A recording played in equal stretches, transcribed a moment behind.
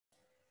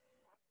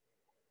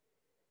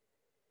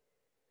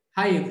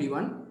Hi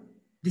everyone,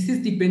 this is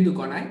Dibyendu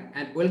Ganai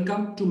and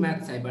welcome to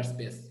Math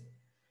Cyberspace.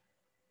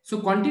 So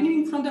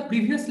continuing from the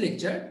previous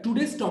lecture,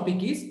 today's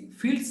topic is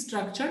field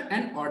structure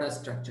and order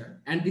structure,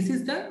 and this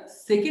is the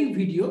second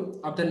video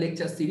of the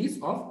lecture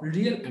series of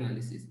real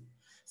analysis.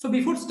 So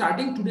before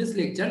starting today's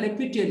lecture, let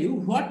me tell you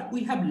what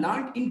we have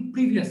learned in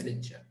previous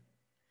lecture.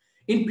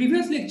 In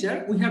previous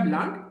lecture, we have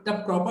learned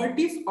the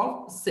properties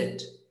of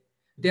set.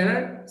 There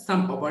are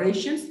some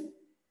operations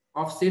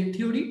of set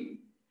theory: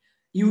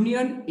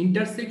 union,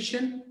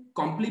 intersection,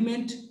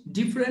 complement,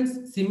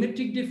 difference,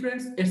 symmetric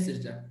difference,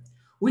 etc.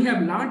 We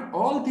have learned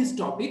all these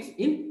topics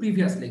in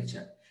previous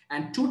lecture,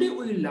 and today we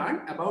will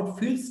learn about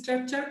field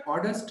structure,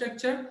 order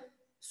structure,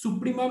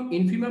 supremum,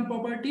 infimum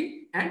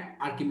property, and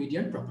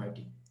Archimedean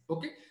property.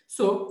 Okay,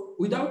 so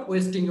without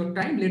wasting your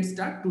time, let's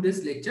start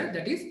today's lecture,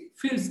 that is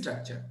field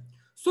structure.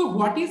 So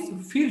what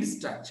is field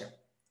structure?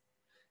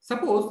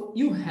 Suppose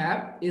you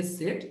have a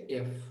set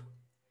F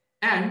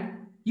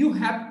and you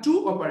have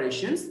two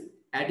operations,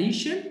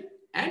 addition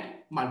and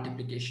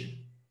multiplication.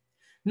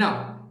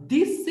 Now,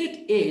 this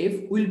set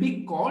F will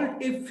be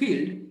called a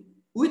field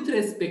with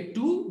respect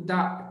to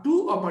the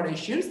two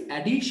operations,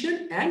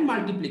 addition and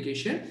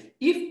multiplication,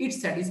 if it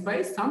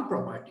satisfies some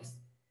properties.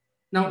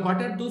 Now,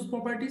 what are those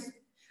properties?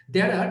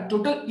 There are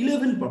total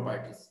 11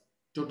 properties.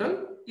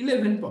 Total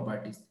 11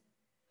 properties.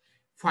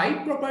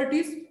 5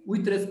 properties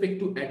with respect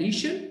to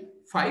addition,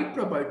 5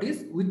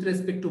 properties with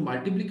respect to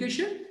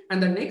multiplication,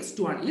 and the next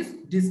one is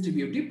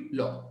distributive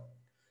law.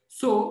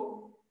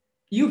 So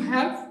you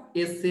have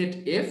a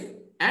set F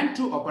and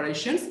two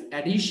operations,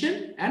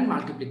 addition and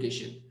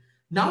multiplication.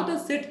 Now the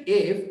set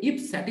F,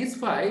 if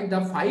satisfy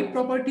the 5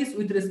 properties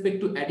with respect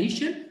to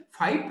addition,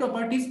 5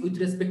 properties with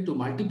respect to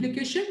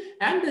multiplication,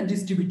 and the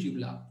distributive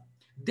law,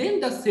 then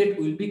the set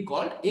will be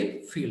called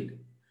a field.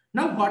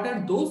 Now what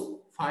are those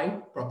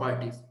 5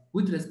 properties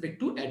with respect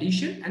to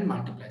addition and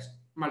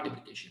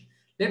multiplication?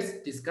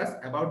 Let's discuss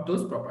about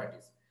those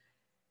properties.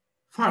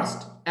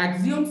 First,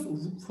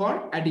 axioms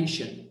for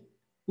addition.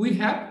 We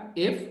have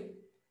F,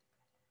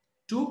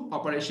 two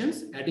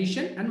operations,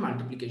 addition and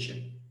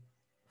multiplication.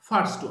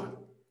 First one.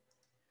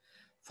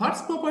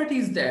 First property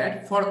is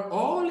that for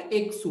all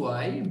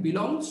xy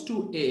belongs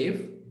to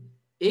F,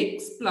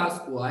 x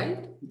plus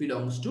y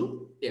belongs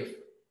to F.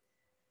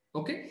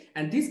 Okay,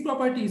 and this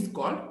property is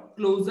called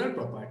closure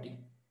property.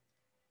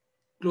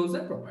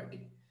 Closure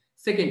property.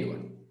 Second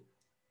one.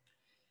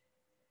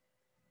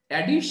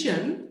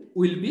 Addition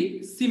will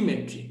be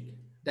symmetric.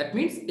 That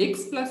means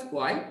x plus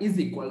y is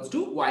equals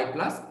to y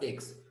plus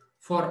x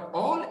for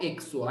all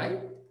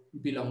xy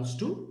belongs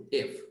to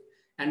F.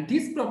 And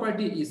this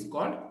property is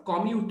called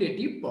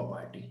commutative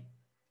property.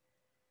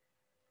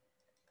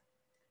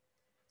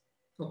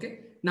 Okay.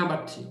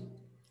 Number 3.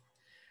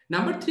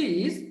 Number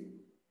 3 is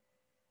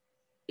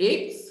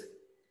x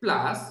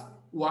plus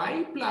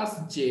y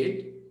plus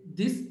z.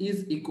 This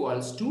is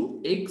equals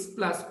to x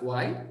plus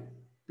y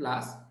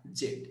plus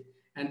z.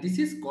 And this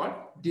is called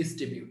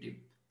distributive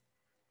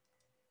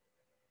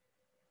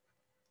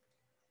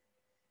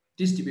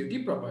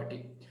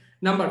property.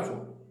 Number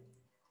 4.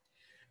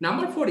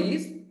 Number 4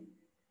 is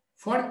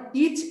for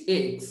each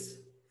x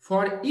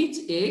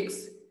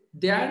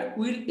there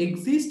will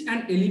exist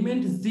an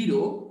element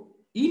 0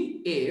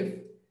 in F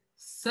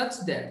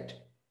such that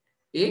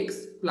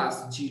x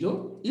plus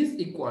 0 is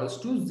equals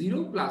to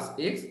 0 plus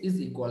x is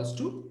equals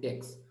to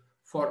x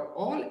for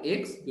all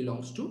x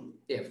belongs to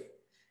F.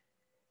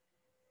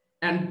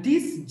 And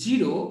this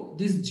zero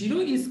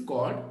is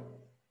called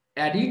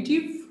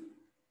additive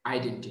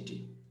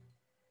identity.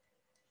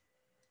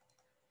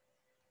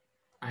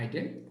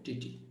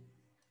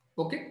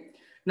 Okay.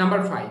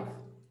 Number 5.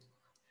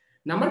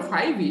 Number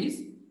 5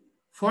 is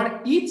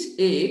for each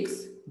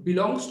x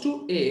belongs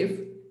to F,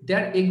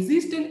 there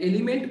exists an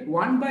element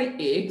 1 by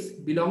x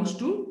belongs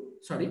to,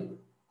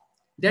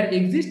 there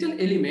exists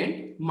an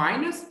element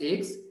minus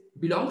x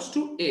belongs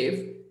to F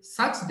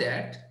such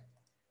that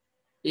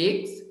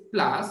x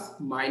plus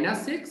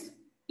minus x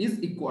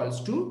is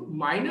equals to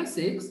minus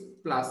x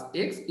plus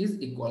x is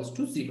equals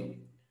to 0.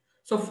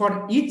 So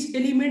for each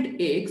element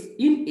x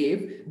in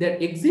F, there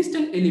exists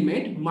an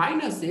element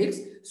minus x,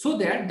 so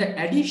that the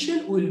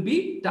addition will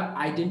be the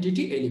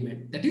identity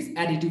element, that is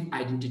additive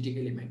identity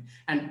element.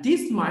 And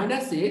this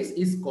minus x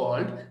is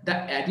called the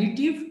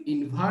additive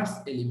inverse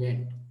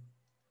element.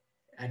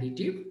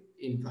 Additive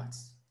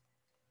inverse.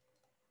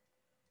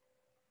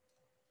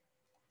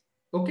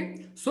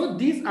 Okay, so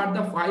these are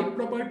the 5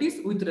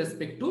 properties with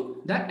respect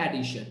to the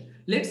addition.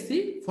 Let's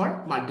see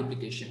for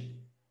multiplication.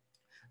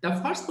 The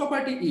first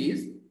property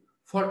is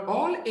for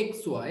all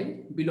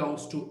xy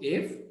belongs to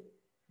F,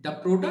 the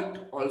product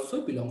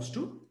also belongs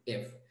to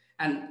F.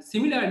 And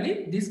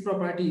similarly, this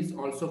property is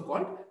also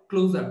called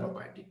closure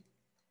property.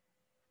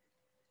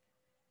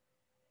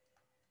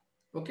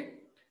 Okay,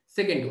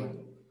 second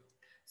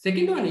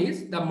one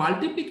is the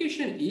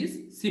multiplication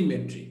is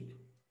symmetric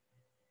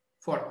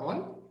for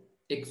all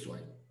xy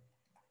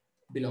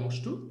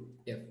belongs to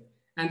F,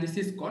 and this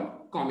is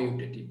called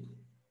commutative.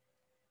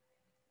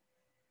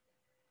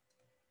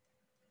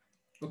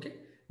 Okay.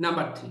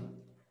 Number 3.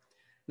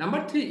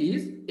 Number 3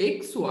 is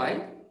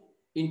xy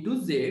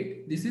into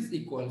z. This is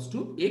equals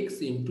to x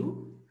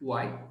into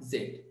y,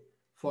 z.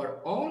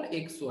 For all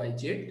x, y,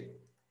 z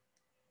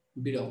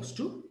belongs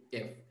to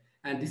F.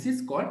 And this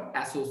is called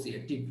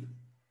associative.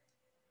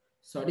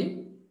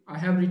 Sorry, I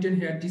have written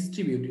here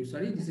distributive.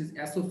 Sorry, this is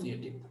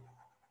associative.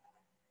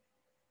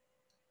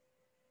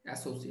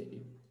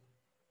 Associative.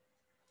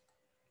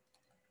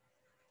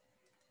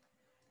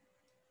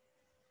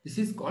 This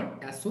is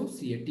called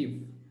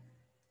associative.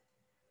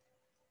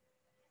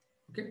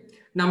 Okay.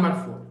 Number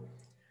 4.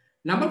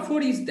 Number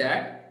 4 is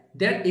that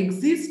there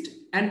exists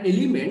an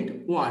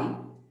element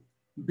 1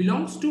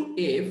 belongs to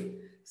F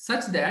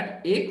such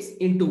that x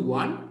into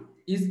 1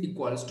 is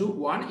equals to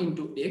 1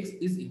 into x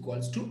is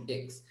equals to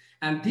x.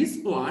 And this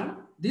one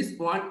is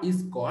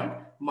called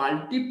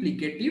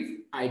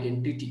multiplicative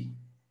identity.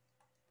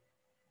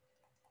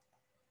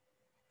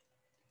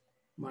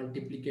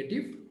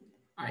 Multiplicative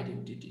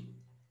identity.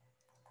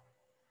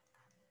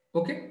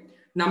 Okay.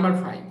 Number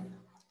 5.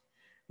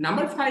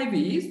 Number 5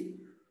 is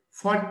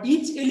for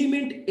each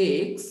element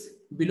x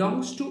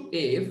belongs to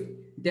F,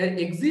 there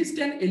exists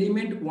an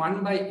element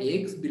 1 by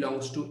x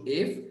belongs to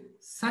F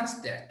such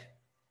that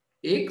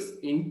x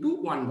into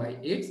 1 by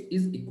x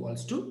is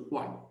equals to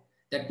 1.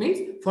 That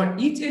means for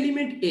each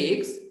element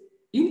x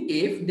in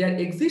F, there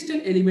exists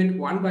an element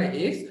 1 by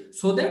x,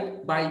 so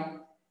that by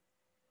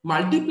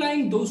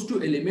multiplying those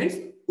two elements,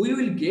 we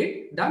will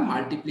get the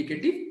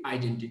multiplicative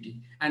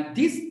identity. And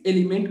this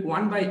element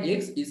 1 by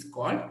x is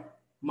called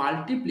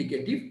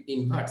multiplicative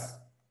inverse.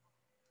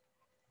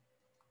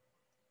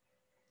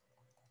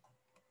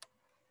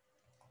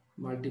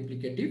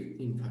 Multiplicative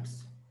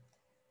inverse.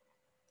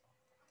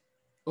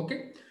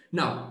 Okay.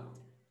 Now,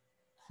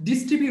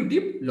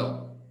 distributive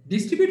law.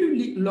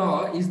 Distributive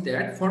law is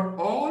that for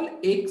all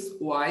x,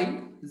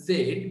 y,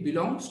 z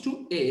belongs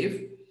to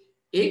F,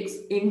 x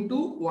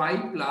into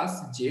y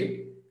plus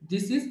z,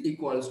 this is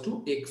equals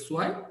to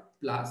xy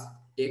plus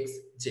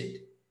xz.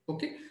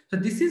 Okay. So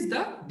this is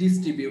the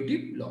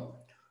distributive law.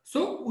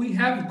 So we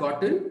have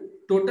gotten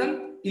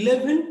total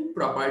 11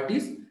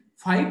 properties,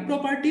 5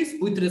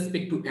 properties with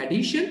respect to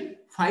addition,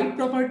 5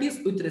 properties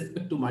with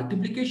respect to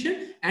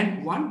multiplication,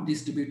 and 1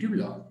 distributive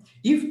law.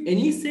 If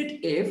any set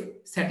F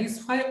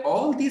satisfy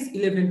all these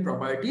 11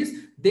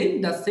 properties,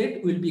 then the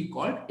set will be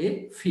called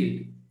a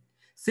field.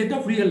 Set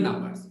of real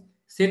numbers.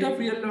 Set of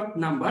real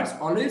numbers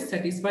always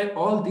satisfy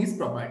all these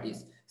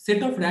properties.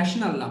 Set of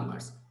rational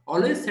numbers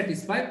always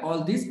satisfy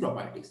all these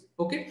properties.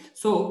 Okay.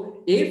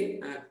 So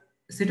if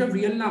set of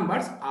real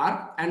numbers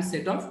R and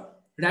set of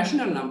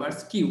rational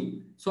numbers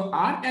Q. So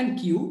R and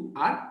Q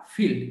are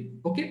field.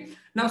 Okay.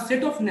 Now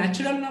set of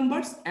natural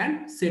numbers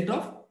and set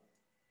of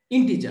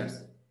integers.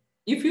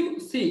 If you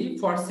see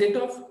for set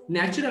of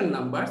natural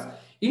numbers,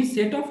 in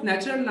set of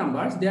natural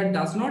numbers, there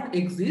does not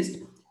exist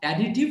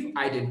additive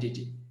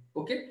identity.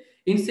 Okay.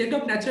 In set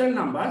of natural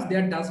numbers,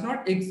 there does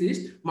not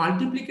exist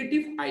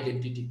multiplicative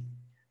identity.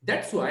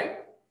 That's why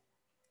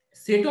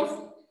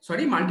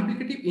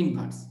multiplicative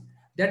inverse.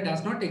 There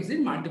does not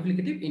exist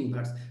multiplicative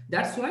inverse.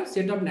 That's why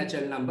set of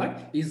natural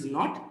number is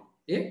not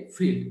a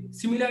field.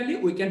 Similarly,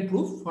 we can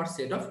prove for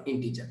set of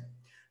integer.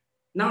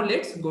 Now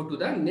let's go to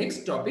the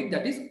next topic,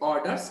 that is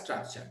order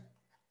structure.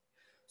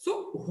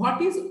 So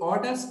what is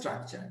order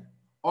structure?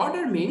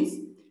 Order means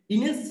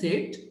in a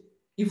set,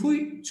 if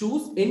we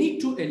choose any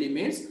two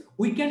elements,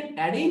 we can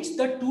arrange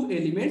the two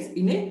elements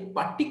in a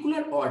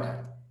particular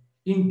order,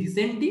 in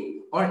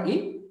descending or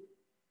in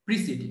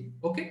preceding.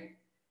 Okay,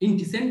 in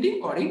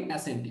descending or in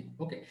ascending.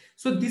 Okay,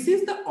 so this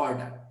is the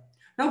order.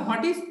 Now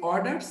what is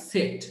ordered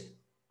set?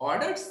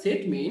 Ordered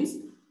set means,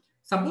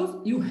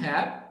 suppose you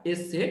have a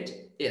set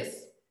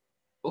S.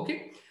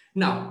 Okay,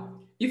 now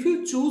if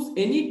you choose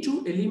any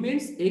two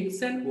elements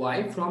x and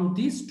y from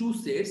these two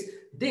sets,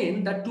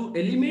 then the two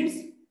elements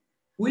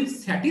will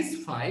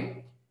satisfy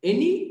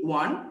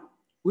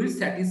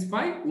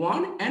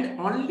one and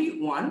only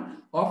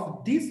one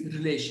of these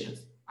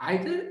relations,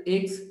 either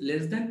x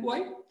less than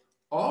y,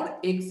 or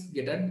x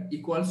greater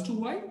equals to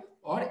y,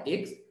 or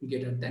x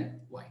greater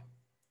than y.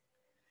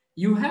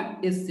 You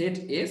have a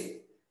set S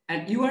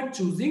and you are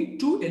choosing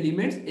two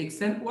elements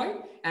x and y,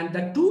 and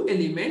the two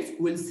elements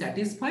will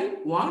satisfy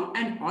one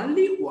and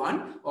only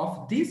one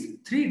of these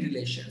three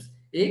relations: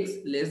 x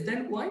less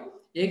than y,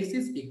 x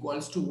is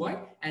equals to y,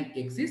 and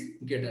x is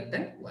greater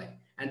than y.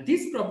 And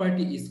this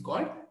property is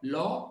called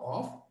law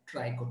of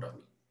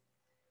trichotomy.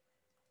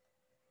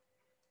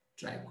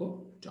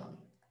 Trichotomy.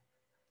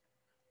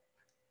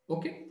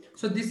 Okay,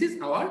 so this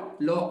is our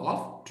law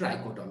of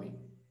trichotomy.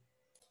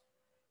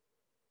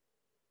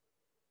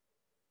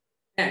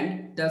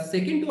 And the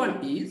second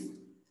one is,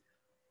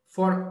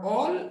 for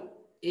all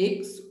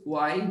x,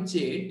 y,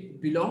 z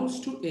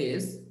belongs to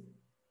S,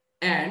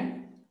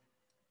 and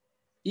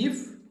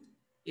if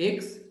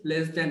x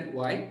less than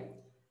y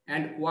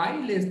and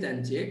y less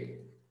than z,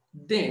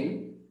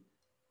 then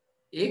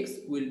x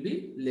will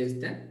be less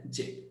than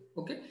z.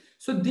 Okay,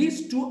 so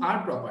these two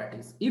are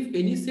properties. If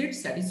any set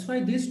satisfy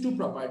these two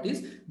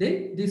properties,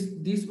 then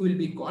this will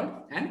be called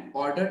an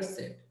ordered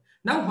set.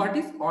 Now what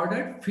is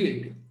ordered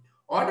field?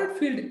 Ordered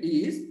field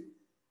is,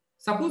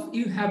 suppose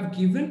you have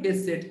given a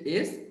set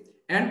S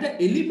and the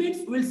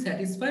elements will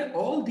satisfy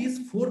all these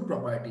four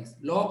properties: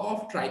 law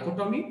of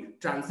trichotomy,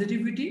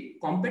 transitivity,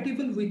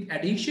 compatible with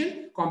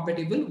addition,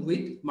 compatible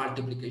with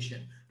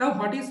multiplication. Now,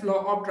 what is law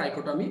of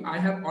trichotomy? I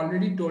have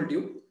already told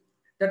you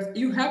that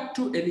you have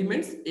two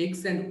elements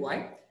X and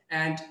Y,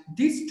 and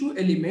these two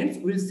elements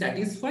will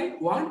satisfy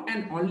one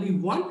and only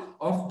one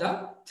of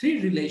the three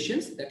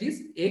relations, that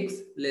is X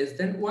less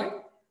than Y,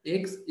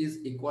 X is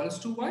equals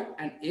to Y,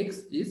 and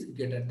X is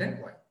greater than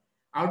Y.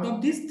 Out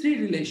of these three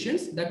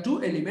relations, the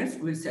two elements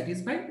will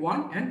satisfy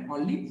one and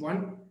only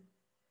one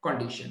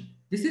condition.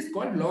 This is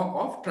called law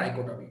of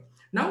trichotomy.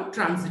 Now,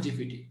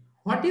 transitivity.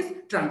 What is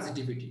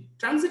transitivity?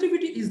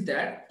 Transitivity is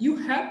that you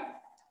have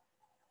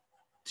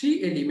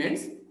three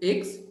elements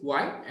X,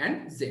 Y,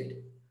 and Z.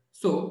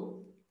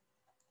 So,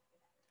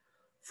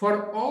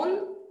 for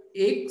all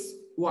X,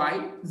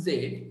 Y,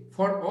 Z,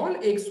 for all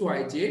X,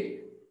 Y, Z,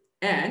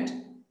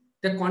 and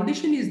the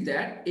condition is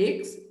that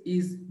X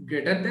is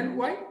greater than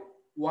Y,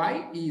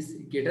 Y is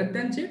greater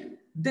than Z,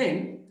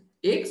 then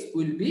X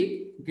will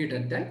be greater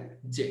than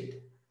Z.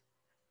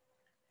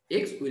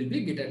 X will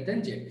be greater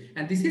than Z,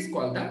 and this is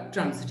called the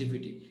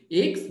transitivity.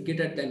 X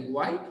greater than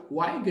Y,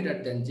 Y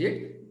greater than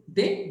Z,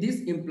 then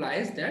this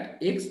implies that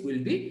X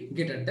will be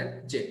greater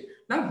than Z.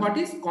 Now, what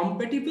is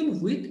compatible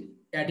with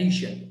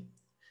addition?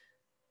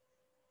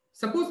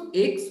 Suppose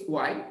X,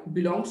 Y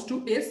belongs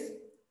to S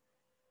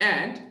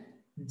and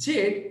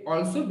Z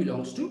also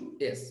belongs to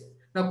S.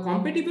 Now,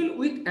 compatible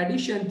with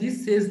addition,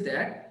 this says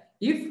that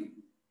if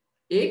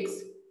X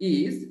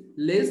is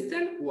less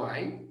than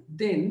Y,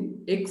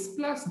 then X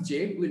plus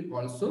Z will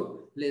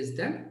also less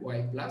than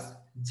Y plus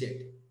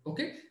Z.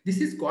 Okay,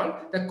 this is called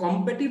the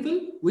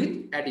compatible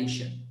with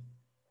addition.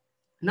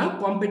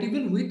 Now,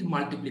 compatible with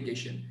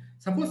multiplication.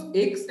 Suppose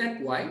X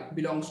and Y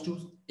belongs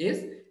to S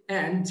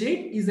and Z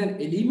is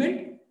an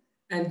element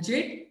and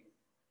Z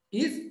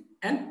is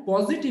an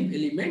positive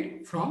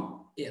element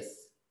from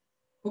S.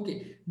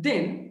 Okay,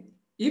 then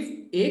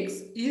if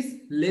X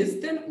is less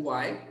than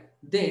Y,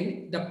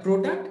 then the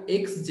product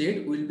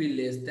XZ will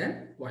be less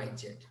than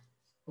YZ.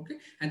 Okay,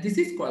 and this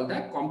is called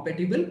the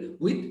compatible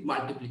with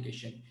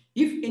multiplication.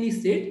 If any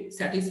set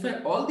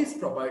satisfy all this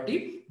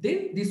property,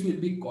 then this will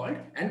be called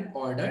an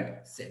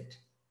ordered set.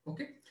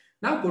 Okay,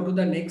 now go to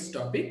the next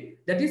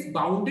topic, that is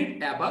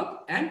bounded above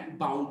and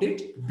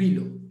bounded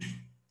below.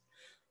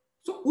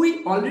 So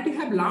we already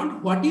have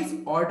learned what is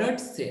ordered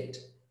set.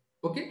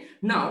 Okay,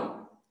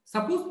 now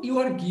suppose you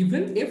are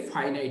given a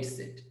finite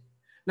set.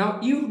 Now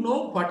you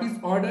know what is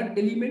ordered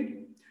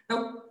element.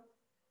 Now,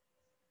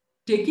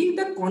 taking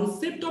the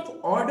concept of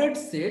ordered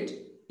set,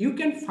 you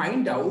can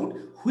find out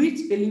which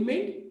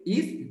element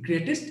is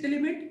greatest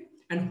element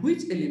and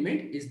which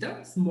element is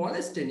the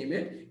smallest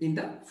element in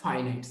the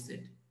finite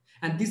set.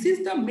 And this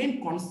is the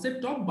main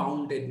concept of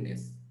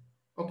boundedness.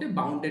 Okay,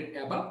 bounded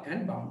above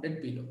and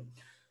bounded below.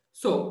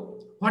 So,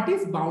 what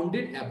is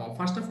bounded above?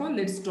 First of all,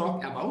 let's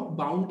talk about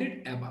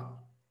bounded above.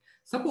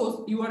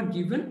 Suppose you are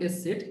given a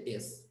set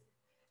S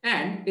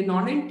and a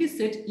non-empty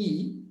set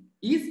E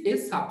is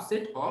a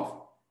subset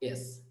of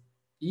S.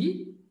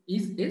 E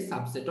is a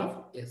subset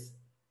of S.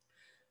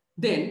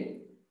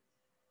 Then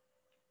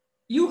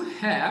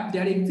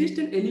there exists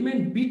an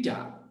element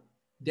beta.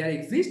 There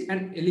exists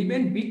an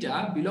element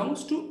beta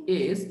belongs to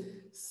S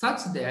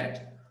such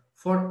that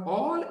for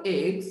all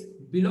X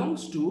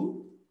belongs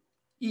to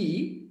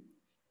E,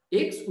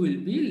 X will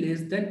be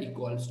less than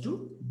equals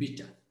to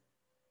beta.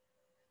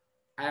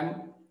 I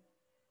am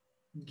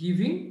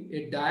giving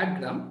a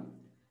diagram.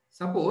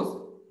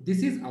 Suppose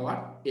this is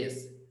our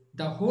S.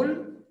 The whole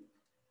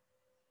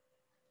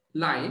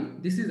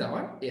line, this is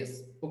our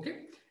S.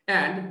 Okay.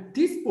 And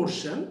this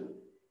portion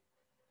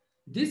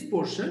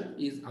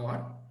is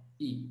our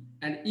E.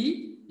 And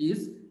E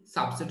is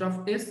subset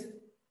of S.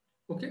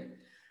 Okay.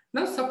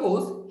 Now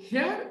suppose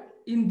here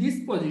in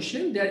this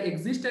position there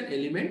exists an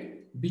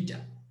element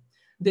beta.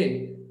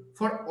 Then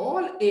for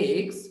all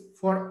X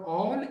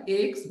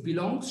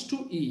belongs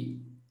to E.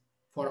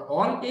 For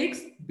all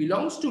X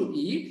belongs to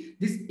E,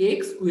 this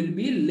X will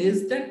be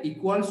less than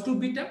equals to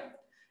beta.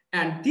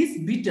 And this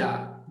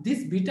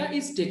beta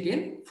is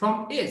taken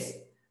from S.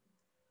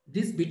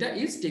 This beta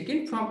is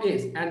taken from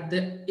S and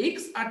the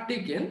X are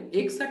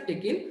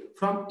taken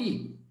from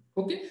E.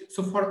 Okay,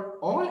 so for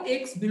all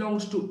X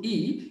belongs to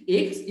E,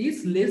 X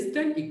is less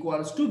than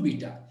equals to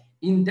beta.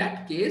 In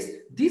that case,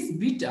 this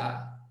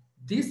beta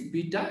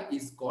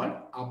is called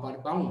upper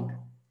bound.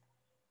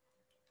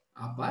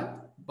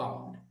 Upper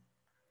bound.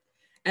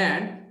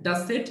 And the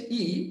set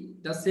E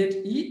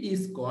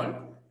is called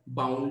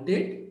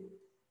bounded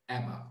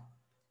above.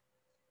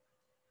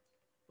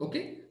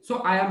 Okay, so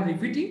I am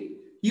repeating.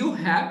 You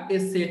have a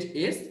set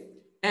S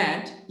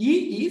and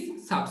E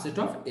is subset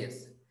of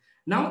S.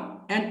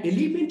 Now, an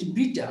element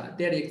beta,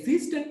 there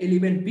exists an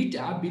element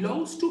beta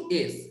belongs to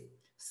S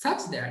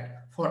such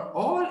that for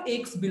all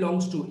X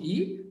belongs to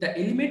E, the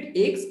element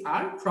X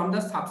are from the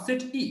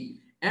subset E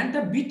and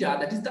the beta,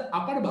 that is the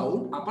upper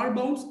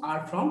bounds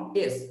are from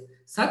S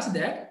such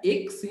that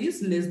x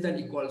is less than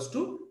equals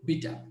to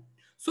beta.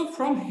 So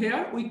from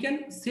here we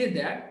can say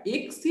that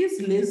x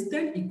is less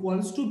than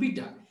equals to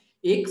beta.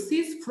 X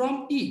is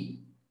from E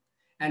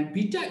and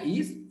beta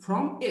is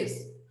from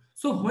S.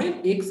 So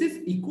when x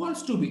is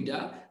equals to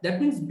beta, that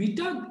means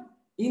beta,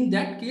 in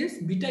that case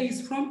beta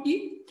is from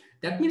E.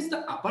 That means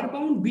the upper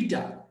bound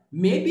beta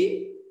may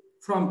be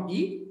from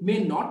E,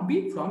 may not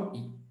be from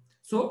E.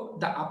 So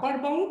the upper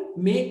bound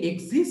may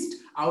exist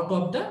out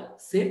of the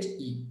set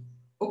E.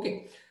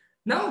 Okay.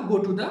 Now go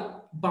to the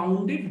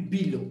bounded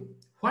below.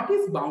 What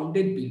is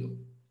bounded below?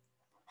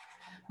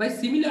 By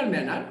similar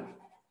manner,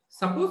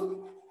 suppose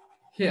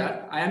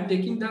here I am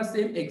taking the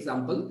same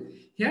example.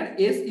 Here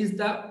S is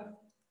the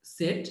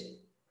set,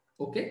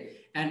 okay,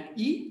 and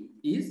E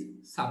is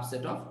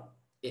subset of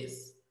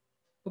S.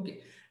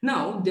 Okay.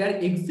 Now there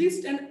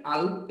exists an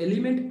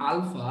element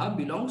alpha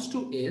belongs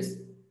to S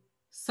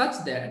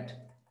such that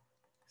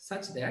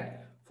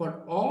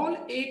for all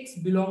x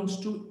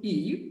belongs to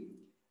E,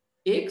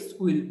 x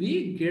will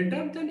be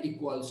greater than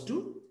equals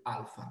to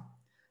alpha.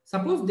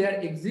 Suppose there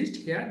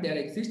exists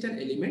an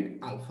element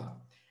alpha,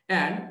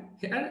 and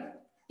here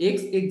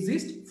x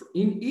exists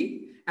in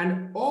E,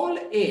 and all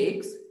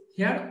x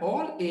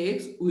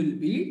will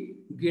be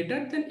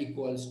greater than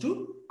equals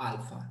to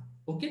alpha.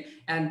 Okay,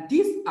 and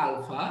this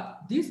alpha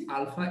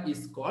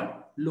is called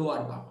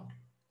lower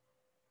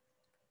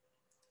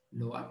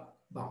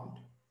bound.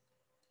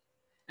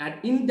 And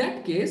in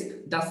that case,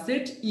 the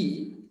set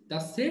E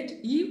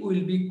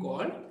will be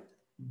called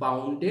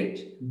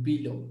bounded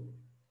below.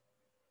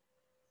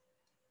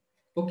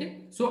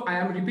 Okay, so I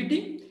am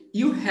repeating,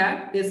 you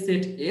have a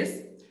set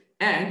S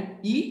and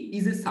E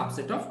is a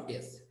subset of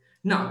S.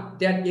 Now,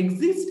 there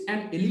exists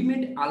an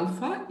element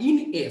alpha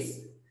in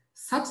S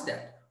such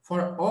that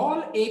for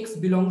all x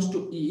belongs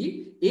to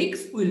E,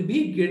 x will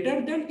be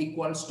greater than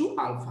equals to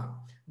alpha.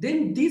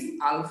 Then this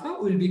alpha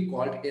will be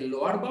called a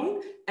lower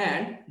bound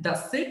and the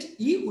set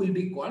E will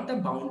be called the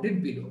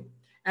bounded below.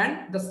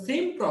 And the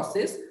same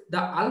process, the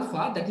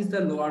alpha, that is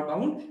the lower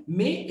bound,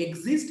 may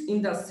exist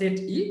in the set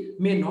E,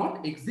 may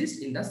not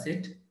exist in the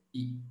set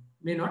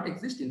E.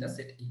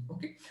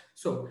 Okay.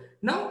 So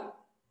now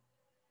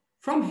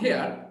from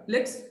here,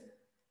 let's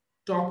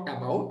talk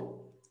about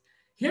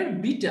here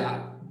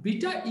beta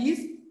is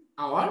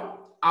our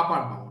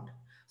upper bound.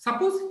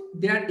 Suppose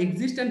there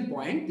exists a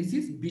point, this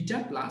is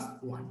beta plus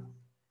 1,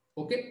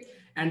 okay,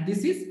 and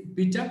this is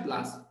beta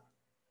plus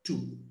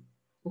 2,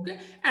 okay,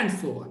 and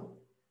so on.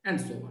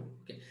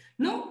 Okay.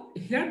 Now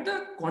here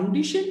the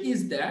condition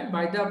is that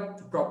by the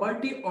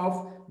property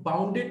of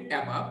bounded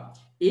above,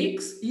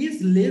 x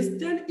is less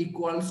than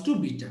equals to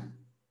beta.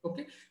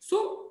 Okay.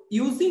 So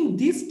using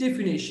this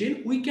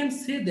definition, we can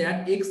say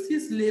that x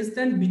is less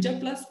than beta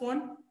plus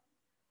 1.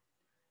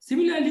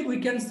 Similarly, we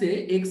can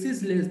say x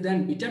is less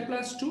than beta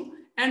plus 2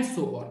 and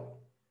so on.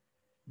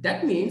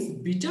 That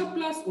means beta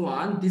plus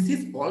 1, this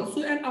is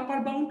also an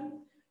upper bound.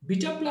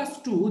 Beta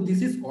plus 2,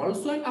 this is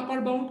also an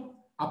upper bound.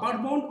 Upper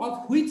bound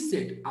of which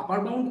set?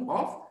 Upper bound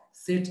of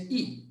set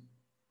E.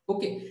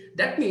 Okay,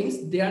 that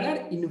means there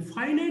are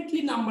infinite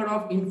number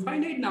of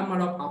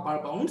upper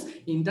bounds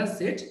in the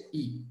set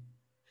E.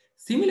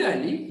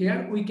 Similarly,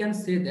 here we can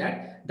say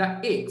that the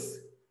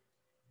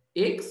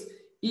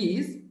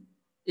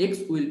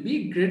x will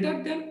be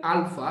greater than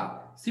alpha.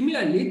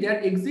 Similarly, there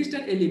exists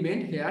an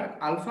element here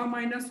alpha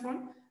minus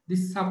 1.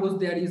 This suppose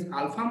there is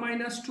alpha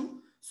minus 2.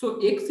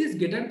 So x is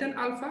greater than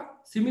alpha.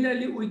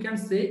 Similarly, we can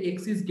say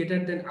x is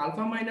greater than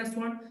alpha minus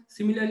 1.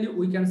 Similarly,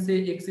 we can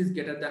say x is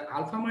greater than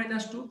alpha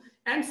minus 2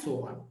 and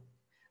so on.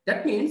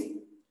 That means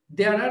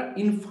there are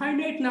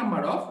infinite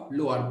number of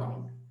lower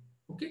bound.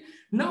 Okay.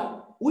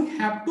 Now we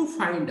have to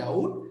find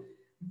out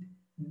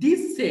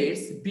these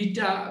sets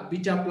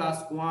beta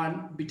plus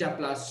 1, beta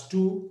plus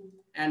 2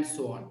 and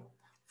so on.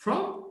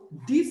 From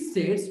these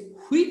sets,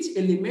 which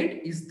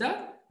element is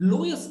the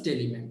lowest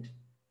element,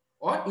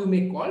 or you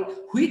may call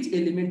which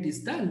element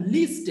is the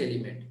least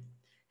element.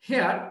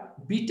 Here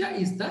beta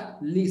is the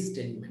least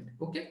element.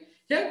 Okay,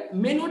 here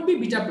may not be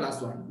beta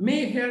plus 1,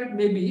 may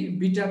be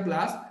beta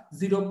plus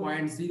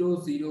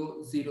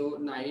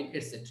 0.0009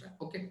 etc.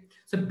 Okay,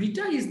 so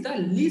beta is the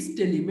least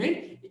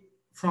element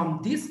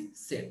from this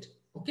set.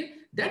 Okay,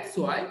 that's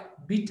why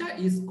beta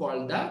is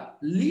called the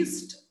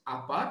least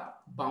upper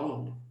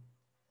bound.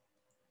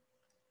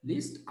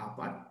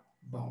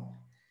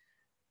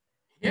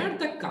 Here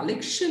the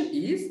collection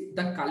is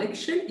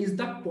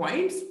the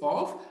points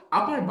of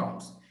upper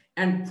bounds,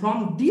 and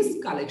from this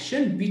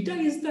collection beta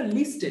is the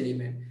least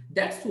element.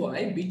 That's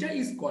why beta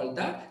is called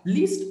the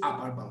least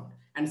upper bound.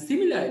 And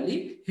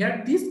similarly,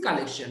 here these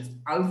collections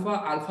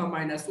alpha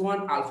minus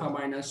 1, alpha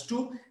minus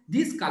 2,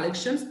 these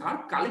collections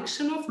are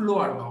collection of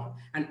lower bound,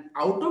 and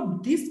out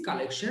of these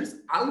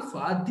collections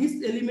alpha,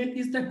 this element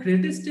is the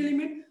greatest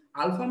element.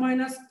 Alpha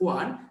minus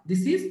 1,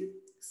 this is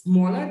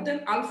smaller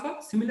than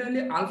alpha.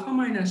 Similarly, alpha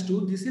minus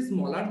 2, this is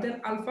smaller than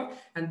alpha,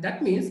 and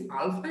that means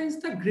alpha is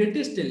the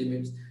greatest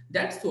element.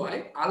 That's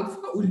why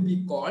alpha will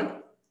be called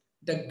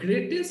the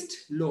greatest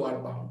lower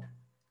bound.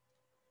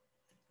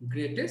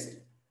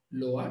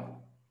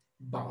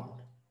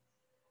 bound.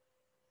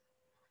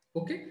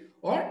 Okay,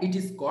 or it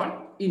is called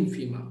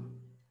infimum.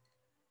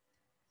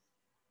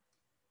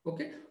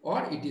 Okay,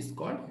 or it is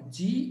called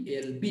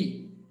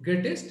GLB,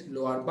 greatest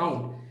lower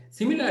bound.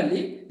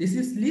 Similarly, this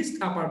is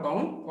least upper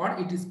bound, or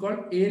it is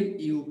called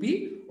LUB,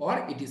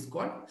 or it is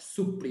called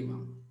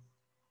supremum.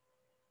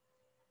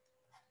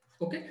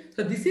 Okay,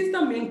 so this is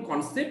the main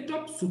concept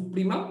of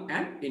supremum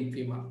and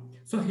infimum.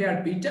 So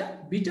here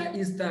beta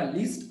is the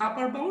least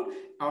upper bound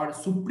or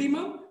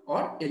supremum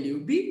or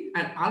LUB,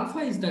 and alpha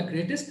is the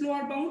greatest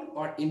lower bound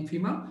or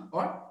infimum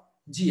or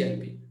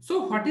GLB.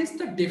 So what is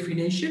the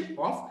definition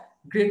of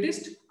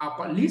greatest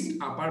upper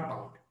least upper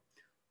bound?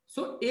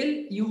 So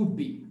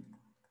LUB.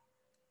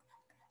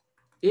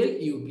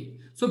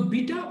 So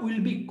beta will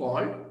be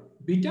called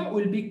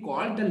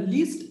the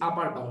least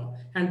upper bound,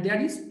 and there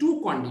is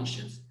two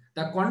conditions.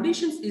 The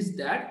conditions is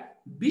that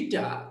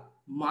beta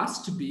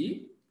must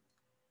be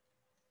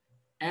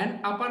an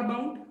upper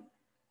bound.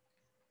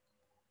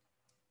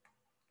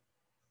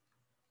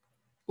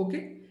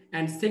 Okay,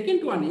 and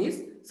second one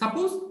is,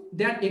 suppose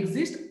there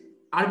exists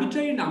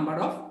arbitrary number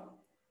of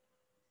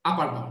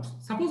upper bounds.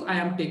 Suppose I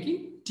am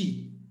taking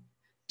t.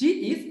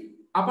 T is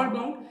upper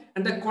bound,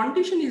 and the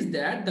condition is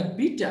that the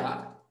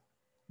beta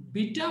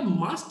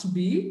must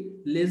be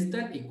less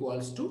than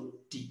equals to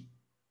t.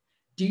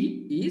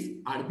 T is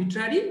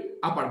arbitrary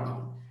upper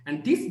bound,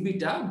 and this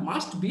beta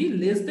must be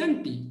less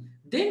than t.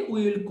 Then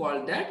we will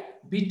call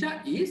that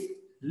beta is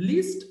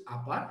least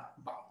upper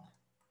bound.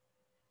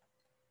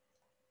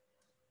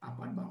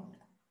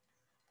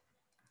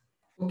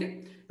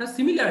 Okay. Now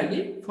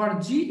similarly for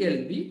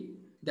GLB,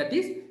 that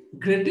is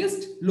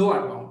greatest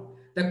lower bound,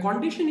 the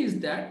condition is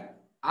that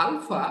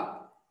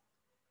alpha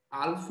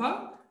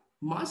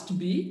must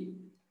be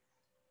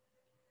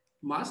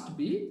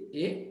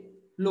a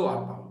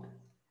lower bound.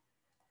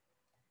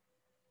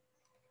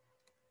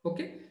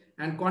 Okay,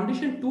 and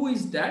condition 2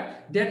 is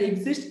that there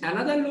exists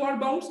another lower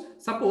bounds.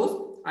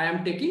 Suppose I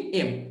am taking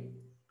m.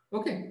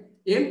 Okay,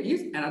 m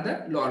is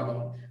another lower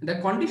bound. And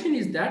the condition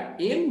is that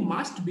m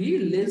must be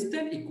less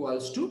than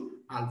equals to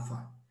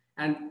alpha,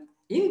 and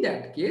in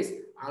that case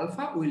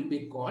alpha will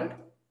be called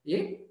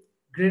a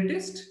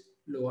greatest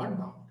lower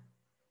bound.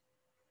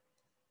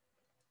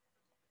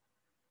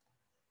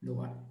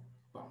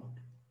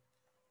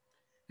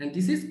 And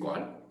this is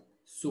called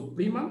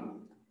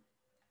supremum,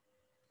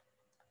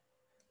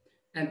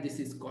 and this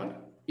is called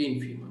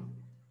infimum.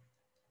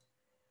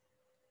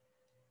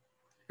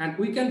 And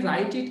we can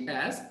write it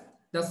as,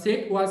 the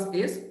set was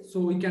S,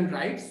 so we can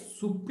write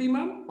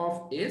supremum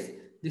of S,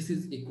 this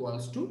is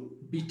equals to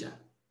beta.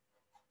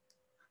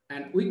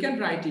 And we can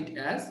write it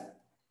as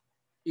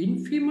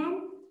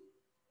infimum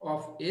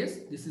of S,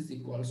 this is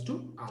equals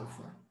to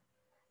alpha.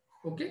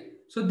 Okay,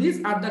 so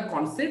these are the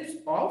concepts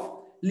of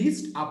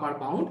least upper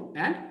bound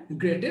and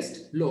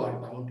greatest lower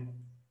bound.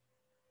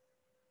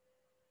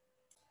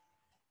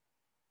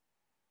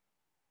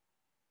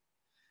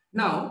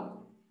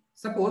 Now,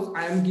 suppose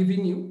I am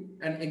giving you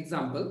an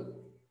example.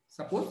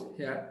 Suppose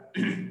here,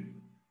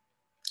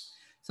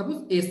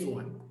 suppose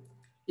S1.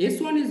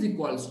 S1 is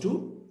equals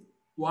to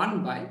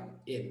 1 by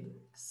n,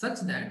 such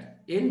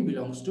that n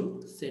belongs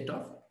to set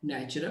of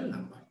natural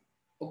number.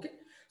 Okay.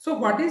 So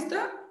what is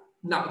the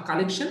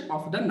collection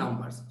of the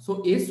numbers?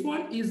 So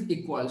S1 is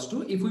equals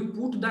to, if we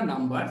put the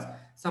numbers,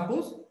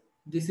 suppose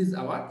this is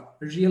our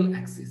real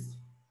axis.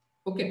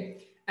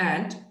 Okay.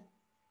 And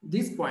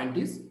this point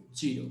is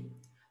 0.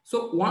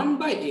 So 1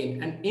 by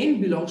n, and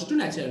n belongs to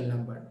natural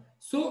number.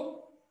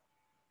 So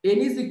n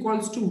is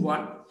equals to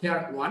 1,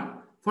 here 1.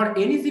 For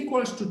n is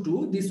equals to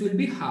 2, this will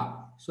be half.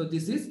 So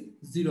this is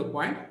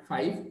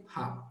 0.5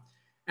 half.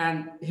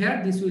 And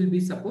here this will be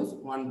suppose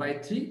 1 by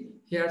 3.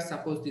 Here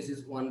suppose this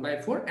is 1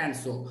 by 4, and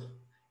so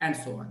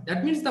on.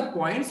 That means the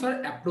points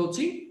are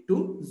approaching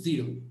to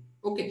 0.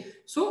 Okay.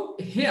 So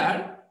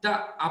here the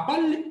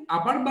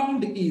upper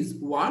bound is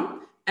 1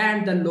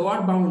 and the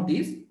lower bound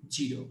is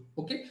 0.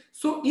 Okay,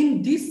 so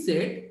in this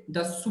set,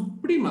 the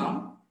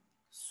supremum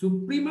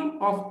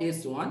of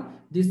S1,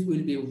 this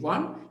will be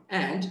 1,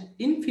 and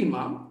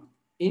infimum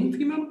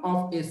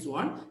of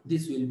S1,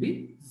 this will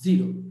be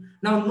 0.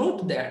 Now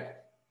note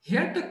that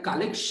here the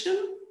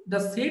collection, the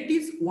set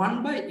is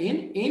 1 by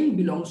n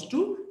belongs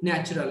to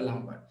natural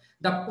number.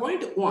 The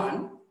point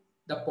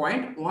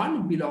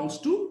 1 belongs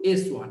to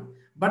S1,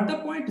 but the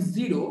point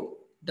 0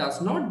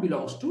 does not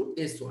belongs to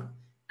S1.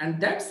 And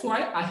that's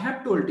why I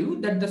have told you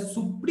that the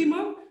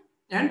supremum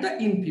and the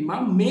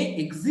infimum may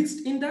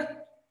exist in the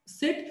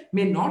set,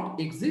 may not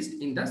exist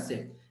in the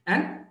set.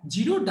 And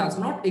 0 does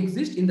not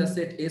exist in the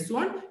set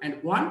S1,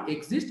 and 1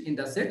 exists in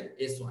the set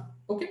S1.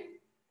 Okay.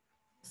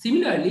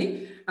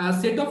 Similarly,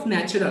 set of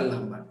natural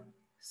number.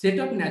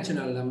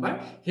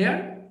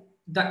 Here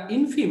the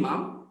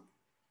infimum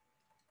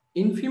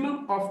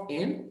of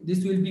n,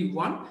 this will be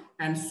 1,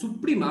 and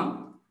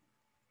supremum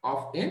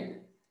of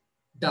n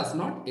does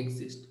not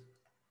exist.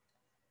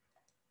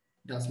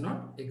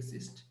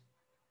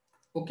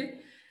 Okay,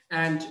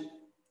 and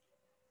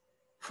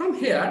from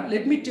here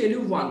let me tell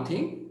you one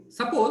thing.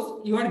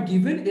 Suppose you are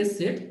given a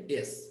set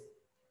S.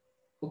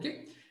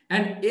 Okay,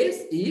 and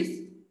S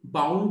is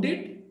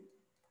bounded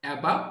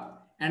above,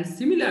 and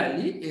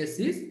similarly S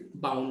is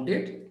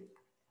bounded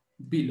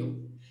below.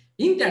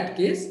 In that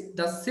case,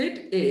 the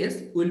set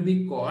S will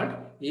be called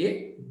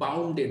a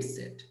bounded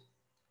set.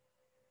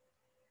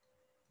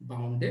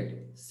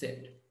 Bounded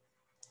set.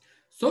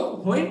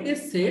 So when a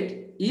set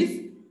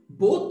is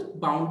both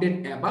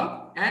bounded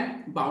above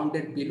and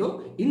bounded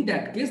below, in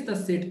that case the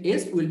set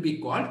S will be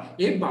called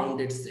a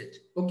bounded set.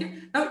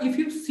 Okay. Now if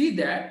you see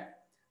that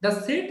the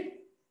set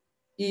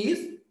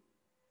is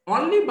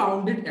only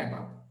bounded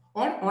above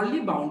or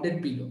only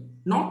bounded below,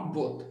 not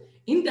both,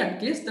 in that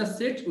case the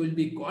set will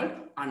be called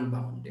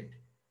unbounded.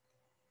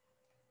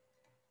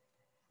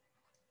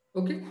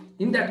 Okay,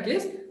 in that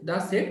case the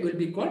set will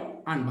be called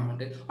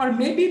unbounded, or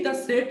maybe the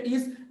set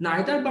is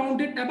neither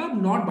bounded above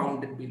nor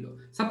bounded below.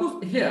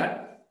 Suppose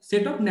here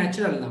set of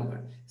natural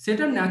number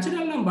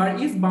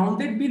is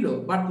bounded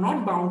below but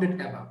not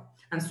bounded above,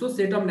 and so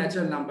set of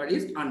natural number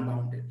is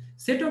unbounded.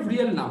 Set of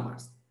real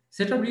numbers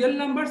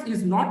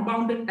is not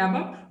bounded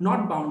above,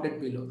 not bounded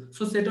below,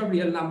 so set of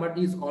real number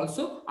is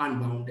also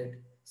unbounded.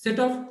 Set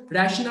of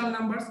rational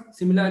numbers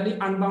similarly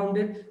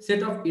unbounded,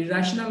 set of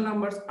irrational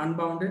numbers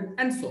unbounded,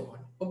 and so on.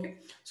 Okay,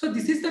 so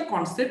this is the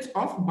concept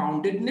of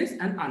boundedness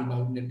and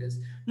unboundedness.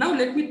 Now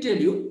let me tell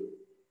you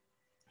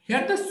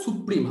here the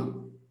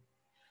supremum.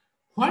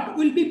 What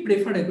will be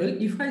preferable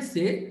if I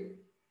say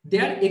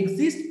there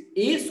exists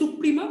a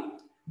supremum,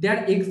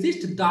 there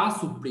exists the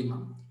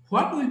supremum?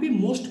 What will be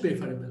most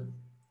preferable?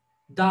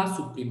 The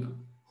supremum.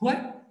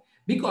 Why?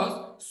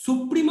 Because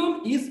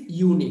supremum is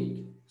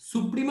unique.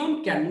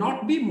 Supremum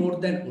cannot be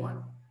more than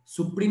one.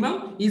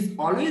 Supremum is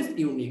always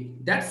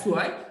unique. That's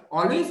why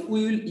always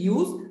we will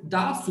use the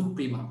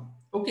supremum.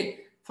 Okay.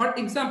 For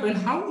example,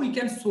 how we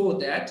can show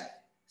that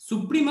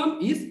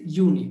supremum is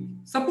unique?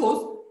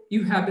 Suppose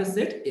you have a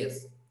set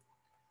S,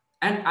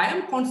 and I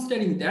am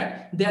considering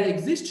that there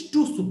exist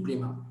two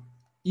supremum,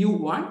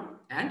 U1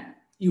 and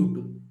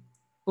U2.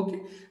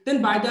 Okay,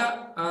 then by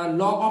the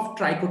law of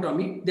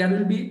trichotomy, there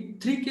will be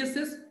three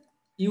cases: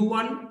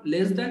 U1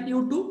 less than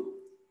U2,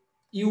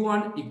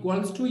 U1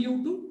 equals to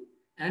U2,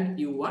 and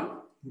U1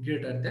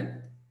 greater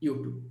than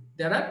U2.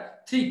 There are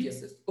three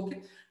cases.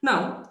 Okay,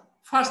 now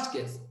first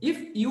case, if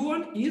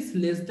U1 is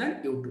less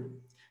than U2,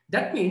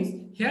 that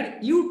means here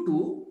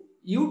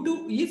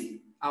U2 is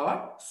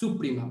our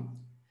supremum,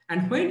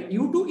 and when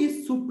U2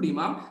 is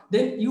supremum,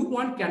 then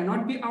U1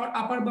 cannot be our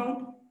upper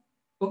bound.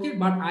 Okay,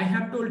 but I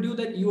have told you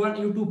that U1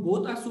 and U2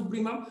 both are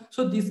supremum,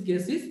 so this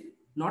case is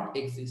not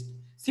exist.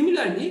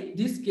 Similarly,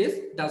 this case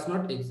does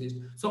not exist.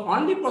 So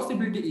only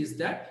possibility is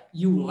that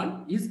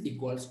U1 is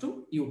equals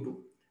to U2.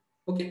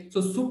 Okay,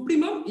 so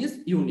supremum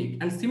is unique,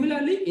 and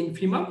similarly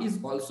infimum is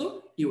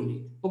also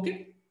unique.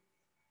 Okay,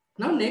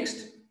 now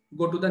next,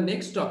 go to the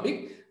next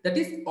topic, that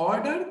is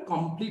order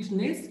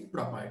completeness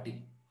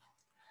property.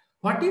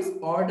 What is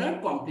order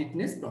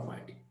completeness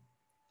property?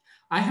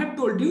 I have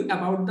told you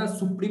about the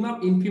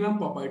supremum infimum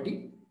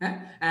property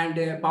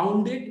and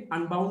bounded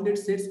unbounded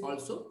sets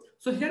also.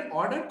 So here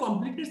order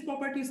completeness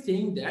property is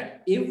saying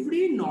that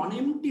every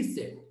non-empty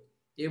set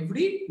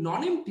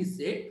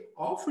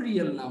of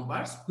real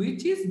numbers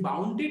which is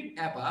bounded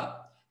above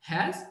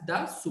has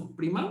the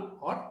supremum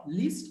or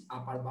least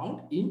upper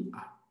bound in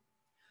R.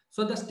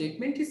 So the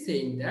statement is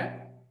saying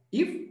that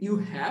if you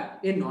have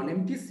a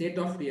non-empty set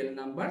of real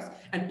numbers,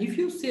 and if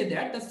you say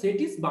that the set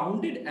is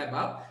bounded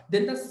above,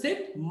 then the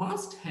set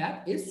must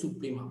have a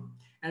supremum.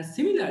 And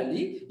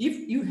similarly,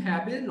 if you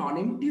have a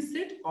non-empty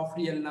set of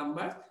real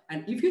numbers,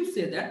 and if you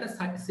say that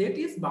the set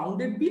is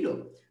bounded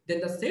below, then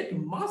the set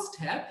must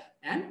have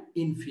an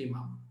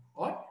infimum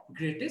or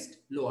greatest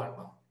lower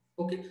bound.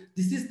 Okay,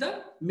 this is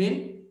the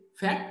main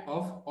fact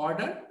of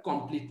order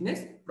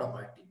completeness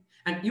property.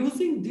 And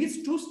using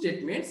these two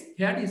statements,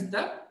 here is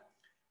the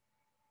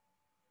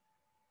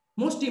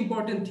most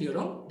important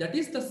theorem, that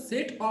is the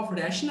set of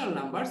rational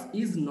numbers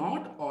is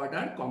not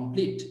order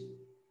complete.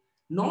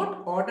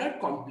 Not order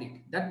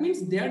complete. That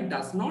means there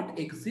does not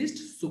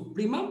exist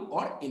supremum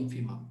or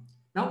infimum.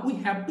 Now we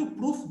have to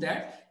prove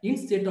that in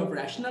set of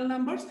rational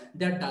numbers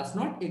there does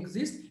not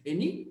exist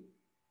any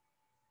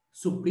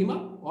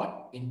supremum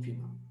or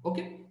infimum.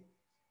 Okay,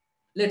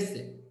 let's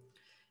say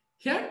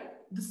here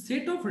the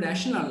set of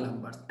rational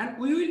numbers, and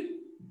we will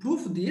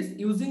prove this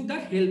using the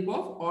help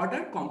of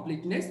order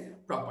completeness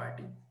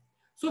property.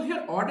 So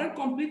here order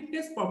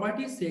completeness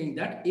property is saying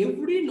that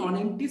every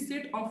non-empty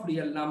set of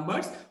real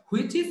numbers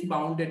which is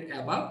bounded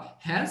above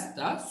has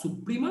the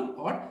supremum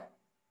or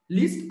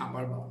least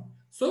upper bound.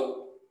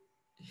 So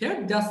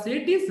here the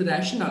set is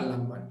rational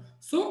number.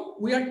 So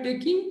we are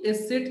taking a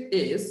set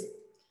S.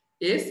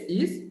 S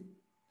is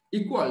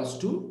equals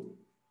to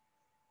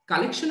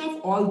collection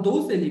of all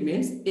those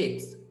elements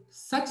X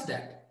such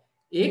that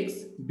X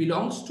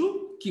belongs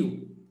to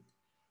Q.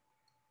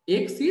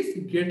 X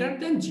is greater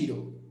than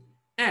 0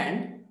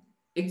 and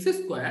X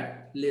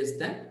square less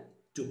than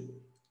 2.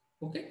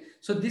 Okay,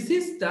 so this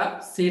is the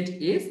set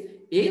S.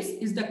 S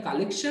is the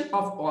collection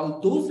of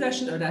all those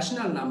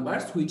rational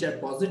numbers which are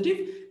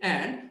positive,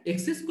 and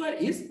X square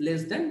is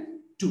less than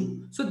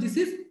 2. So this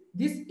S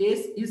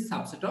is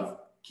subset of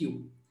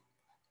Q.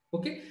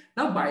 Okay.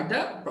 Now by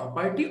the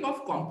property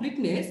of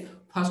completeness,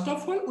 first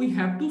of all we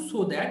have to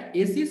show that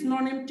S is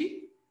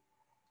non-empty.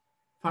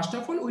 First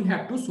of all we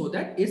have to show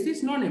that S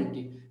is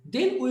non-empty.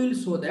 Then we will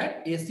show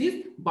that S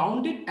is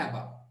bounded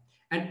above.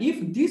 And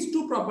if these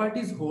two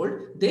properties hold,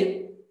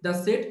 then the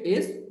set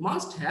S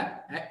must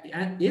have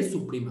an A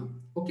suprema.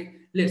 Okay.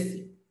 Let's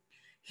see.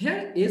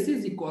 Here S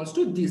is equals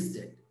to this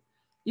set.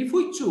 If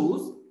we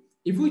choose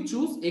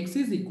X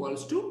is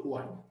equals to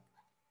 1.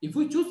 If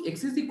we choose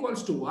X is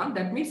equals to 1,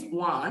 that means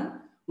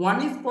 1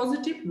 is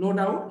positive, no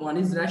doubt, 1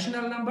 is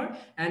rational number,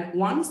 and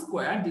 1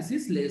 square, this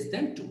is less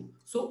than 2.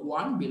 So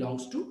 1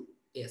 belongs to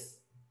S.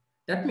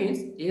 That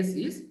means S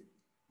is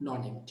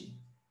non-empty.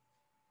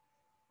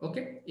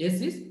 Okay,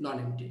 S is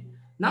non-empty.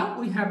 Now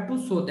we have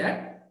to show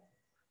that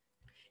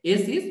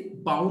S is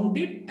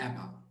bounded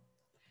above.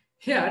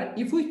 Here,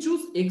 if we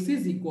choose X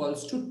is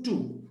equals to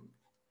 2,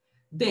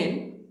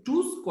 then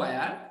 2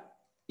 square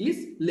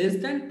is less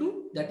than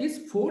 2, that is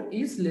 4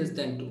 is less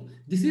than 2.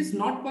 This is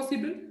not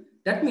possible.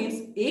 That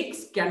means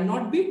X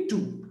cannot be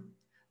 2.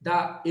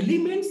 The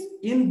elements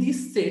in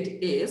this set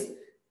S,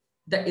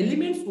 the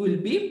elements will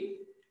be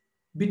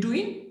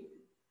between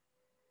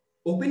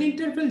open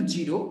interval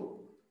 0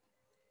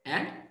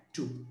 and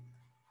 2.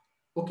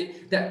 Okay,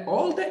 that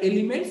all the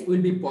elements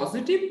will be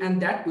positive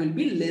and that will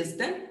be less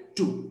than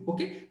 2.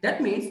 Okay,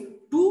 that means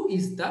 2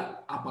 is the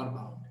upper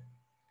bound.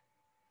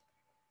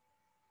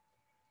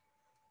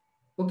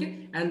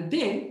 Okay, and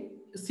then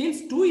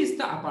since 2 is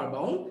the upper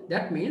bound,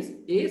 that means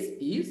S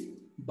is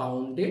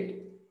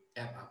bounded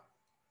above.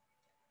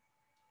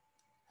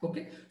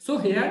 Okay, so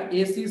here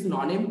S is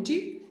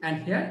non-empty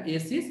and here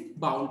S is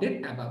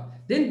bounded above.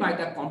 Then by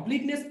the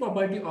completeness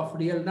property of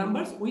real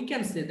numbers, we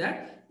can say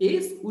that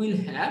S will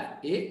have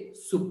a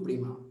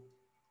suprema.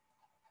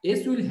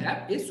 S will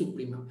have a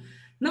suprema.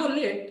 Now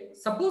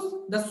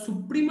suppose the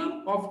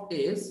supremum of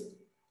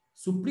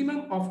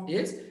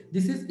S,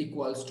 this is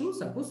equals to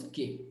suppose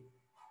K.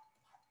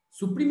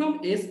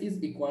 Supremum S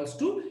is equals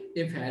to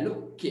a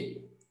value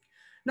K.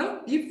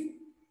 Now if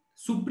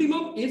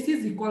supremum S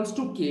is equals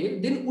to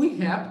K, then we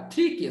have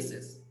three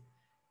cases.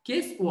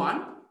 Case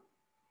 1,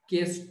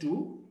 case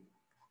 2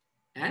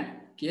 and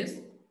case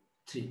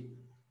 3.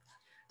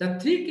 The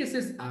three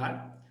cases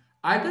are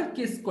either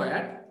K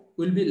square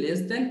will be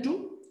less than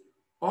 2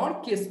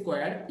 or K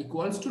square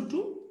equals to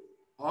 2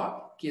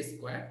 or K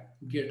square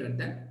greater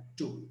than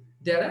 2.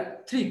 There are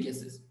three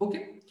cases.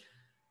 Okay.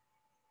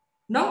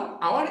 Now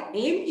our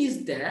aim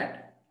is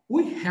that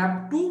we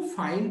have to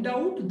find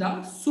out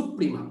the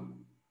supremum.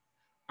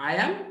 I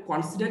am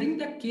considering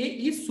the K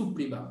is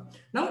supremum.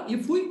 Now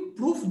if we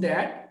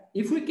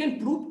can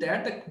prove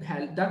that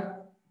the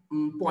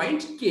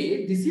point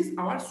K, this is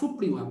our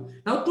supremum.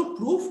 Now to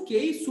prove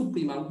K is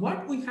supremum,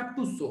 what we have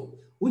to show?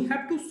 We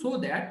have to show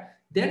that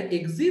there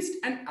exists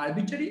an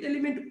arbitrary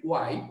element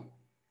Y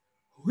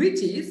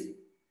which is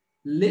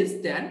less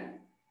than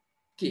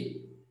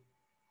K.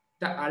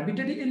 The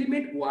arbitrary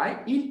element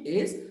Y in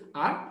S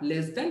are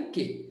less than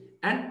K.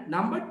 And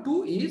number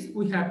 2 is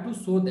we have to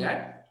show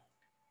that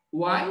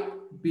Y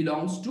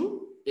belongs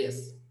to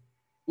S.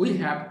 We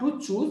have to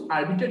choose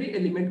arbitrary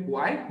element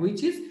Y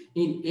which is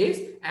in S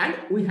and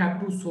we have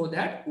to show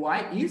that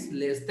Y is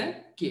less than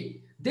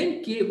K.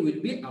 Then K will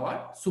be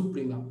our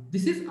supremum.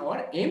 This is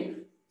our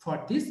aim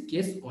for this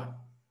case 1.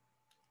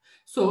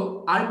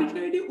 So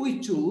arbitrarily we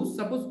choose,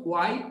 suppose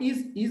Y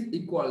is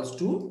equals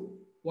to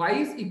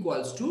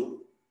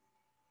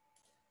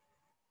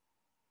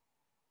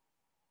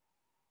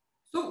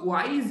so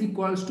y is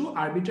equals to,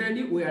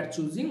 arbitrarily we are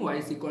choosing y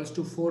is equals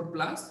to 4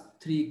 plus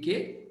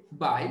 3k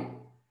by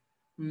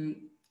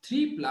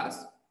 3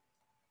 plus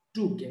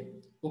 2k.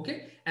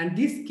 Okay, and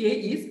this k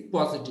is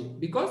positive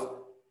because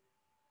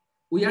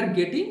we have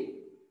taken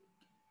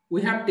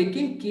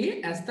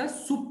k as the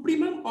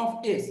supremum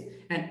of S,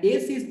 and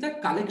S is the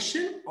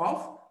collection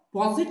of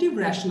positive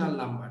rational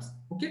numbers.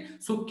 Okay,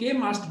 so k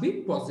must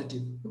be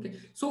positive. Okay,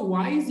 so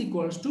y is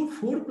equals to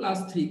 4 plus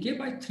 3k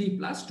by 3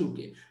 plus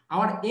 2k.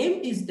 Our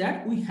aim is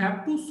that we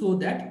have to show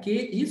that k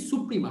is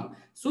supremum.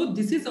 So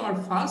this is our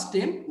first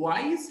aim,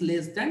 y is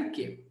less than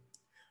k.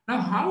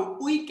 Now how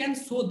we can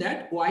show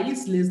that y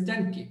is less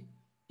than k?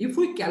 If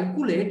we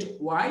calculate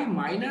y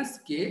minus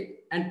k,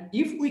 and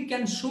if we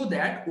can show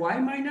that y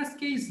minus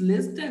k is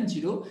less than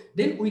 0,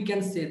 then we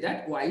can say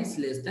that y is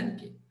less than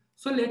k.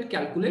 So let's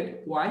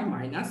calculate y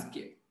minus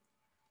k.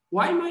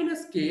 Y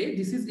minus k,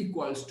 this is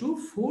equals to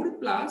 4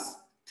 plus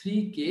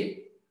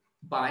 3k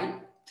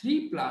by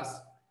 3 plus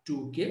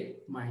 2k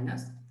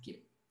minus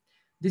k.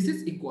 This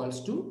is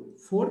equals to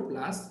 4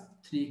 plus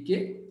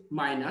 3k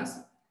minus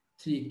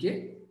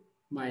 3k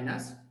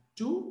minus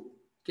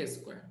 2k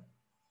square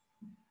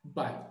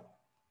by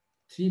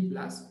 3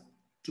 plus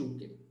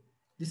 2k.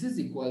 This is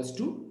equals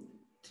to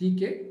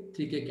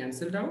 3k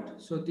cancelled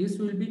out. So this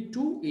will be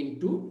 2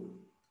 into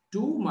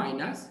 2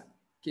 minus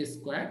k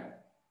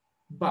square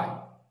by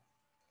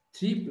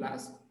 3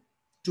 plus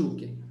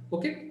 2k.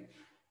 Okay.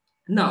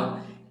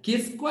 Now k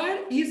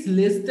square is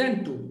less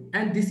than 2.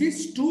 and this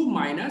is 2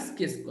 minus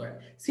k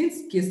square.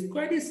 Since k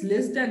square is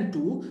less than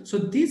 2, so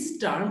this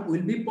term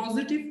will be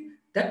positive.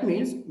 That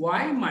means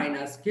y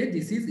minus k,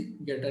 this is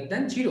greater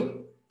than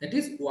 0. That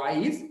is y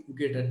is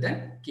greater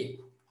than k.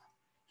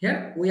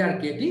 Here we are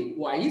getting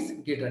y is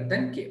greater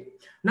than k.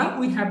 Now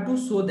we have to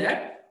show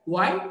that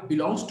y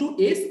belongs to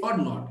S or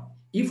not.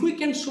 If we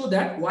can show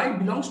that y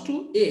belongs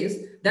to S,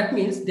 that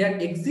means there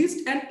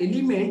exists an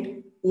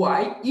element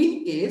y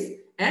in S,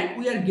 and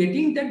we are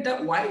getting that the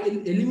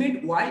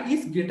element y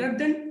is greater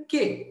than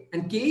k,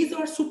 and k is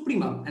our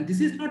supremum, and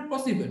this is not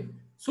possible.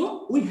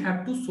 So we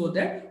have to show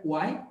that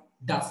y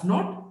does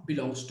not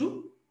belongs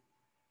to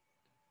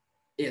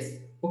S.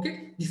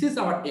 Okay, this is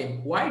our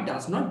aim. Y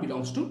does not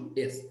belongs to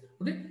S.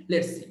 Okay,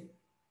 let's see.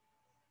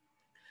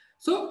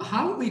 So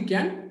how we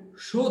can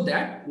show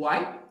that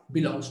y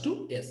belongs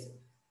to S?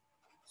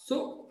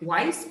 So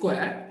y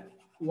square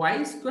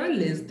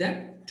less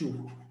than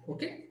 2.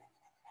 Okay,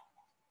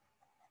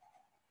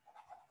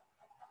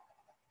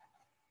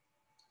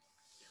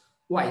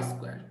 y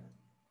square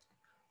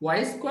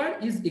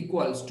is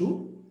equals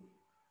to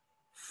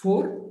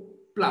 4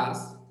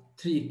 plus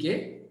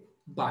 3k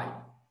by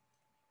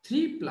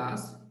 3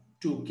 plus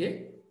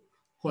 2k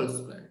whole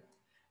square,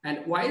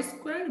 and y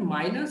square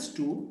minus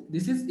 2,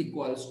 this is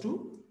equals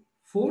to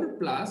 4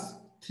 plus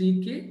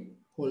 3k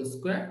whole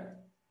square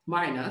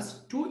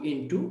minus 2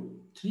 into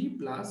 3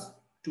 plus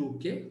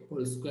 2k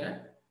whole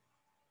square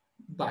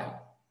by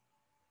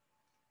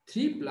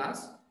 3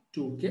 plus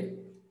 2k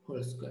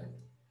whole square.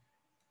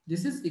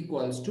 This is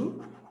equals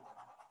to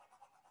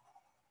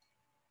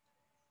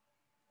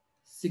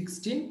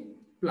 16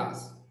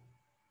 plus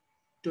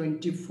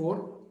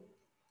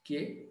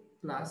 24k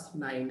plus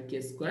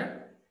 9k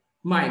square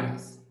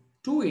minus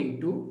 2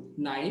 into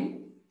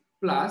 9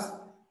 plus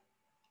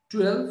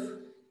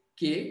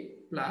 12k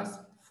plus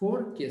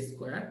 4k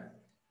square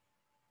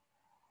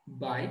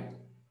by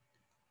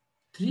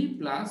 3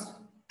 plus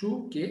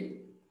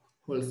 2k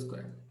whole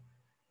square.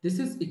 This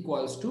is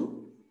equals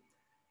to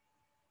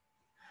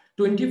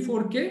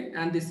 24k,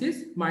 and this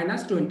is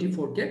minus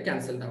 24k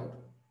cancelled out.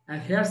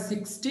 And here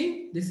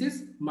 16, this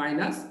is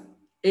minus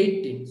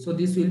 18. So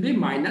this will be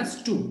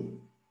minus 2.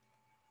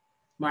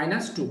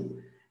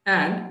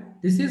 And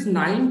this is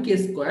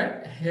 9k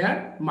square,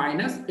 here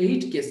minus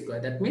 8k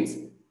square. That means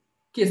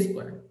k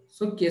square.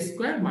 So k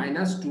square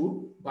minus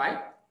 2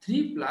 by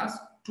 3 plus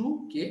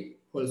 2k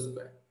whole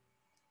square.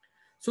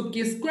 So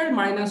k square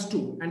minus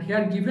 2, and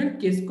here given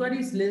k square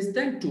is less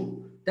than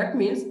 2. That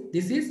means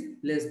this is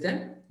less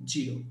than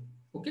 0.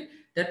 Okay,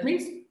 that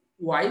means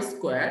y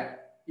square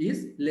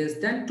is less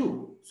than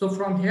 2. So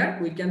from here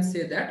we can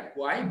say that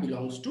y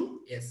belongs to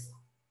S.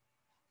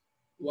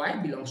 Y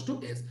belongs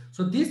to S.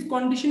 So this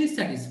condition is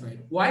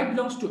satisfied. Y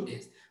belongs to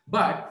S.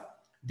 But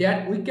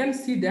there we can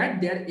see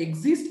that there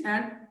exists,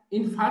 and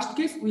in first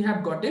case we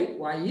have gotten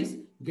y is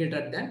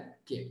greater than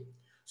k.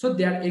 So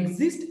there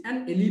exists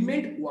an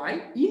element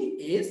y in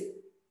S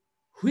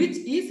which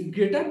is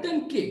greater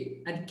than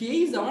k, and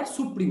k is our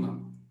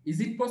supremum.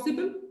 Is it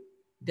possible?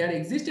 There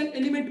exists an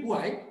element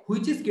y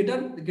which is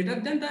greater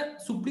than the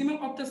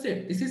supremum of the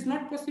set. This is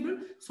not possible.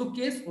 So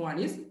case 1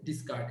 is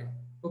discarded.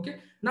 Okay.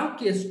 Now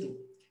case 2.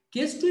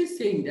 Case 2 is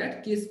saying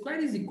that k square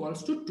is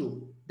equals to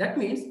 2. That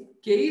means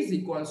k is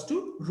equals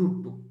to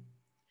root 2.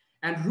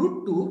 And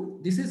root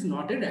 2, this is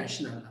not a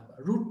rational number.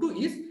 Root 2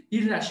 is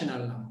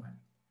irrational number.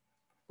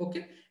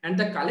 Okay. And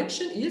the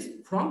collection is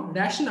from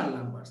rational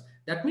numbers.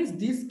 That means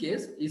this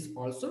case is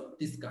also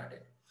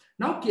discarded.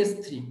 Now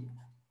case 3.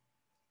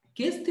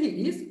 Case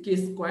 3 is k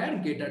square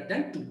greater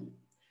than 2.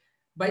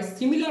 By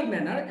similar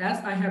manner as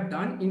I have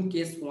done in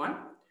case 1,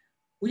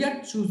 we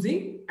are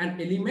choosing an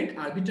element,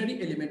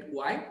 arbitrary element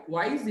y.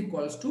 Y is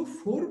equals to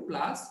 4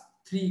 plus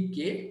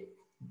 3k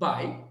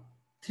by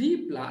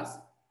 3 plus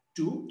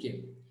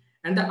 2k.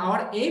 And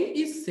our aim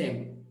is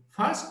same.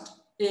 First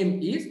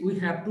aim is we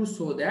have to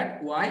show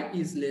that y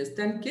is less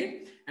than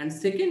k, and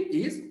second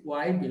is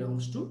y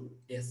belongs to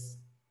S.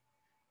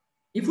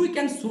 If we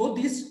can show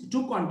these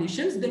two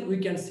conditions, then we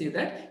can say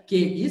that k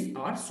is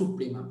our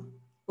supremum.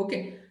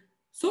 Okay.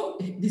 So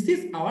this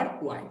is our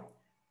y.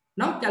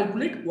 Now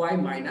calculate y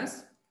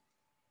minus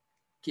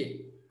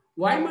k.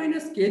 Y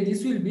minus k,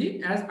 this will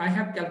be, as I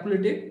have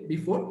calculated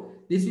before,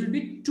 this will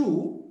be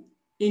 2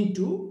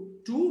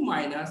 into 2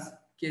 minus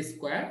k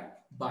square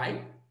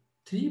by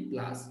 3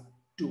 plus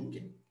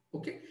 2k.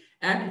 Okay.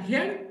 And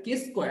here k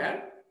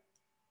square,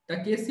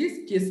 the case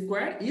is k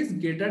square is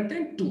greater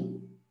than 2.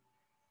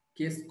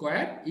 K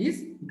square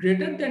is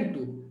greater than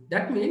 2.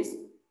 That means,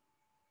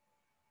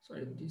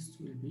 sorry, this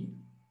will be,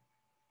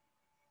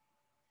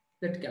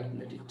 let's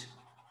calculate it.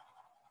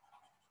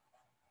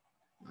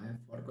 I have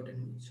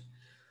forgotten which.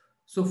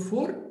 So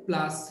 4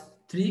 plus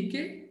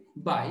 3k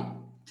by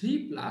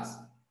 3 plus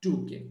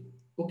 2k.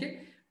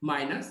 Okay,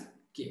 minus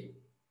k.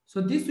 So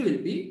this will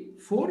be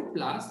 4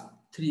 plus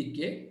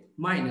 3k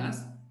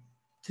minus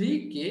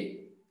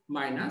 3k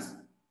minus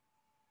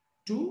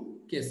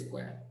 2k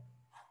square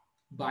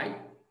by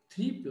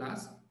 3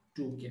 plus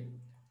 2k.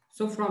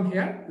 So from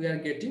here we are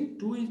getting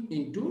 2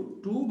 into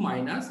 2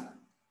 minus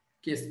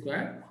k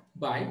square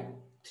by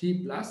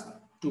 3 plus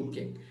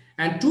 2k.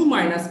 And 2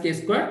 minus k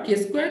square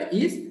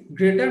is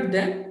greater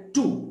than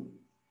 2.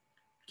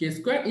 K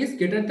square is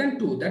greater than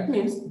 2. That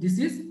means this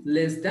is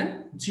less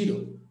than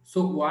 0.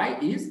 So y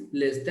is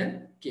less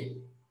than k.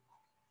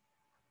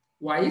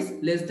 Y is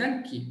less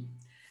than k.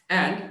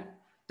 And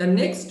the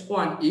next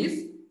one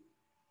is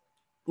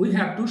we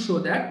have to show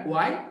that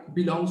y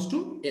belongs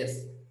to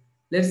S.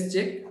 Let's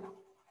check.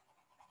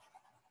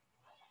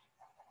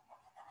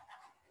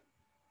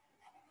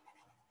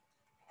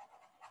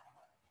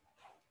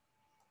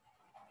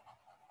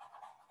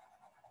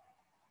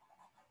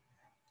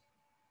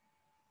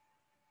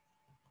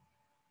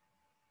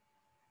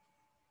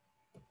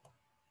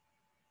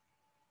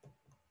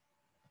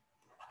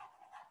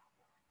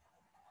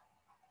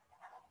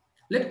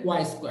 Let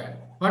y square.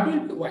 What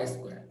will be y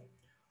square?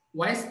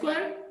 Y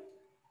square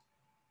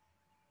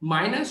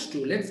minus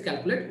 2. Let's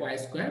calculate y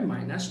square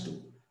minus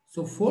 2.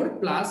 So 4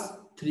 plus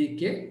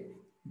 3k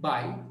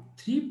by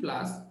 3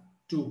 plus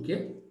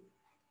 2k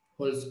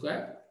whole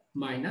square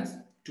minus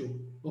 2.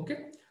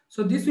 Okay.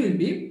 So this will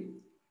be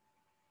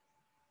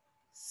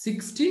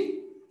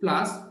 16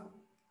 plus,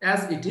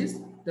 as it is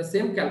the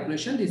same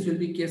calculation, this will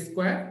be k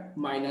square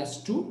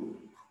minus 2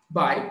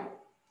 by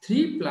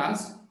 3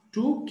 plus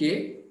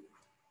 2k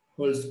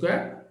whole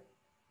square,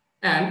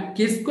 and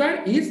k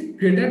square is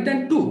greater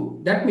than 2.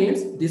 That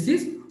means this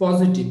is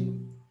positive.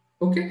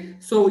 Okay,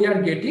 so we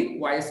are getting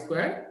y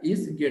square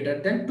is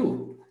greater than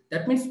 2.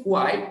 That means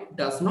y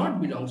does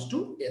not belongs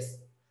to S.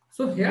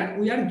 So here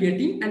we are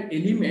getting an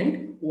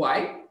element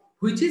y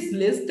which is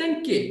less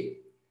than k,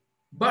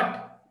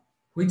 but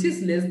which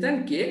is less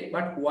than k,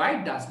 but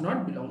y does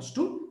not belongs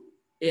to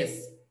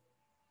S.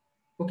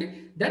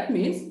 Okay, that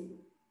means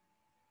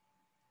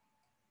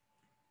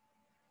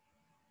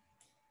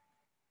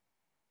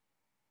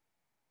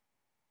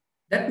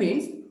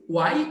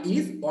y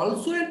is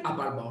also an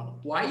upper bound.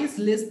 Y is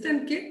less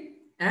than k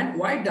and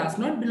y does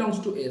not belongs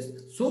to S.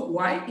 So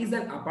y is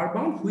an upper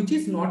bound which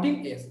is not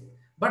in S.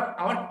 But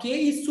our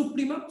k is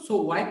supremum,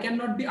 so y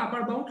cannot be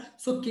upper bound.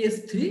 So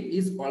case 3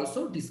 is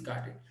also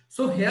discarded.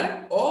 So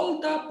here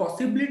all the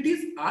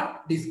possibilities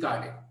are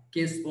discarded.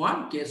 Case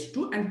 1, case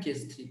 2 and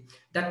case 3.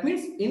 That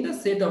means in the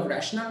set of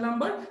rational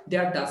number,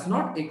 there does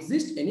not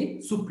exist any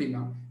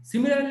supremum.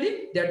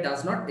 Similarly, there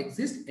does not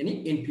exist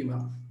any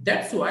infimum.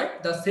 That's why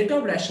the set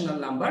of rational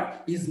number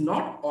is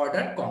not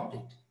ordered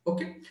complete.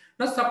 Okay.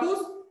 Now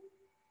suppose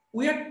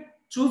we are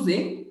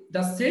choosing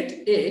the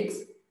set X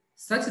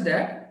such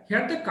that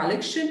here the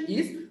collection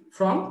is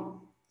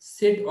from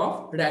set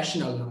of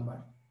rational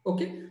number.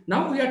 Okay.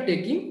 Now we are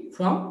taking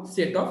from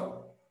set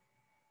of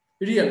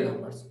real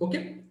numbers.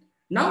 Okay.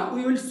 Now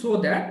we will show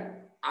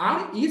that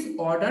R is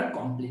order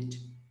complete.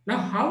 Now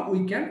how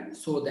we can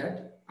show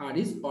that R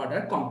is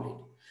order complete?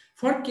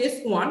 For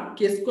case 1,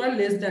 k square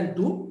less than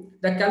 2,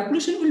 the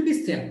calculation will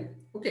be same.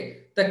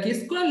 Okay, the k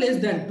square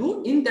less than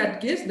 2, in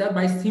that case,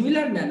 by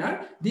similar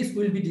manner, this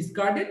will be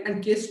discarded,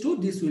 and case 2,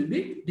 this will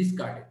be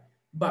discarded.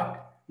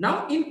 But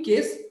now in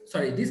case,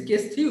 this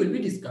case 3 will be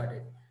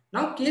discarded.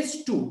 Now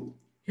case 2,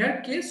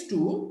 here case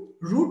 2,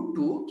 root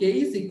 2,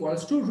 k is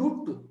equals to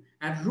root 2.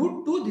 And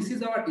root 2, this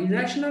is our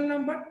irrational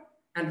number,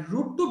 and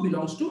root 2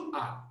 belongs to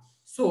R.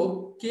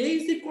 So k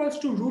is equals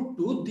to root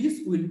 2,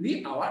 this will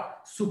be our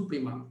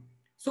supremum.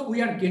 So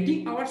we are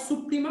getting our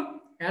supremum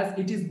as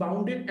it is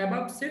bounded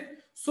above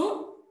set.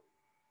 So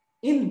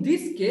in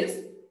this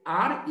case,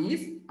 R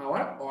is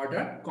our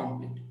order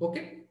complete.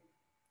 Okay.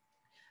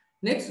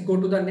 Next, go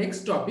to the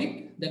next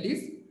topic, that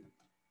is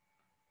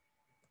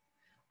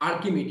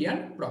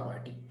Archimedean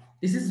property.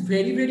 This is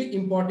very, very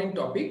important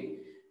topic.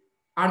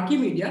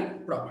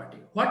 Archimedean property.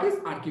 What is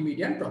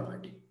Archimedean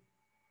property?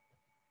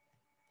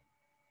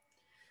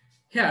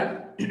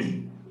 Here,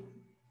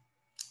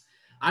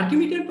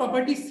 Archimedean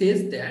property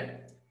says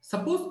that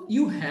suppose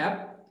you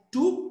have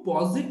two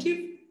positive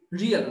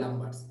real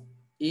numbers,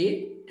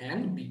 A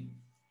and B.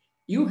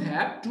 You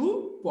have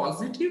two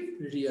positive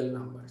real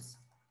numbers.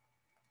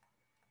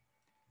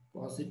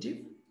 Positive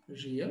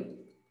real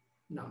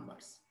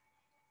numbers.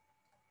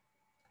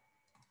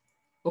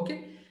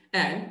 Okay.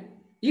 And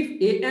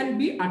if A and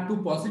B are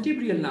two positive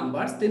real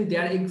numbers, then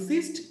there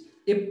exists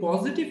a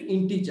positive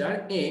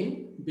integer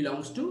n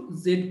belongs to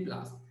Z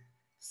plus,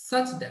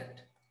 such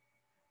that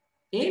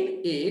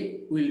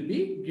NA will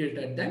be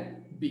greater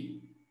than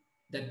B.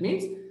 That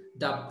means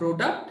the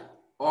product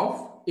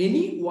of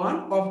any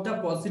one of the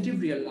positive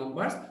real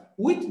numbers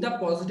with the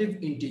positive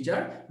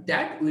integer,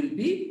 that will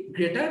be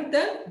greater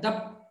than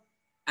the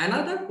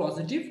another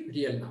positive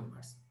real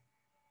numbers.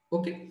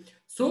 Okay.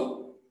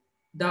 So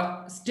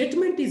the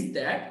statement is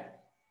that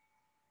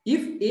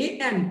if A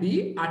and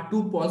B are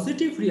two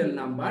positive real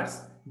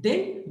numbers,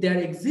 then there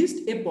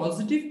exists a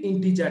positive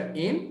integer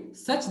n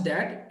such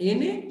that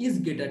Na is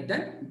greater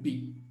than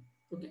B.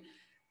 Okay.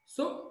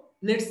 So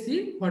let's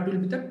see what will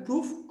be the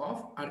proof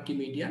of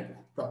Archimedean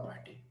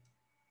property.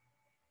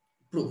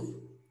 Proof.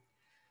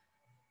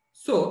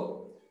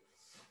 So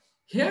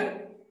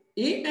here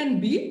A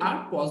and B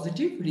are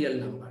positive real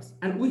numbers,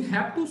 and we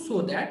have to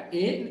show that A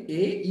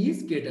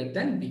is greater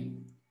than B.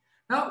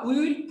 Now we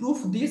will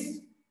prove this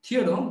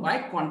theorem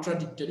by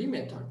contradictory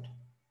method.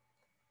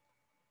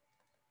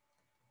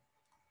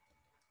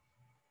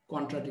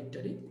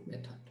 Contradictory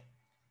method.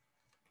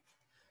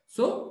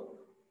 So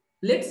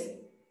let's,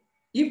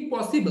 if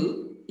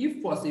possible,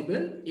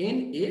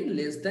 NA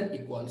less than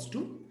equals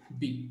to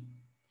B.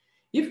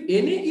 If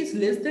NA is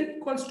less than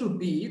equals to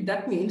B,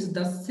 that means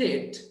the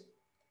set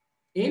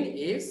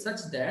NA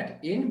such that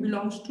N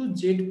belongs to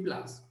Z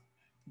plus.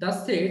 The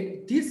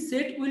set, this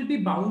set will be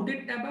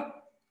bounded above.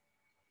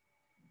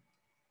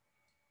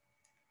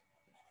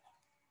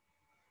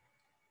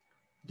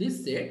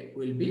 This set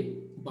will be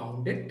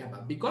bounded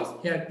above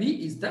because here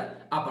B is the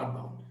upper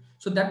bound.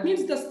 So that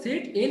means the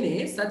set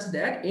NA such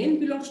that N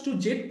belongs to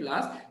Z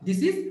plus,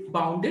 this is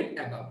bounded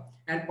above,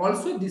 and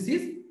also this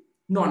is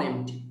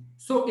non-empty.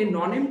 So a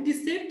non-empty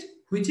set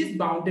which is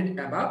bounded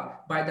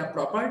above, by the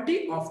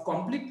property of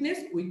completeness,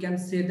 we can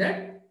say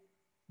that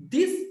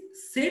this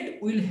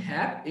set will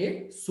have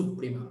a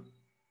supremum.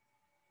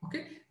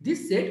 Okay,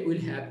 this set will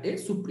have a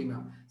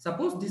supremum.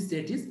 Suppose this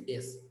set is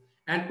S,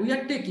 and we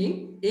are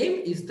taking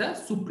M is the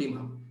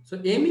supremum. So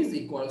M is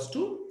equals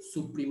to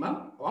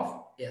supremum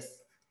of S.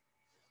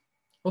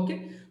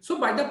 Okay, so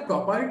by the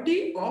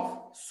property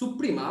of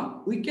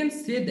supremum, we can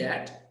say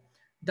that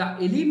the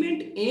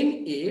element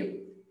NA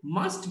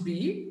must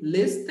be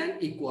less than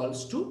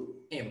equals to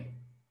M.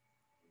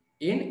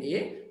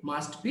 NA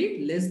must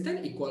be less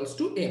than equals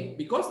to M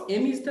because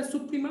M is the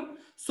supremum.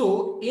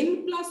 So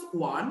N plus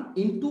 1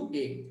 into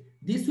A,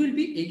 this will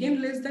be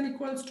again less than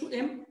equals to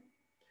M.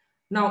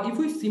 Now if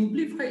we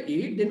simplify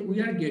it, then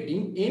we are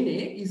getting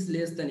NA is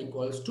less than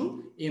equals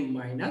to M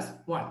minus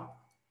 1.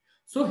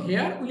 So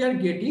here we are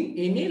getting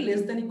NA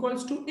less than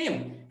equals to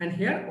M, and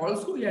here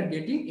also we are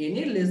getting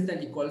NA less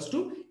than equals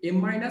to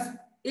M minus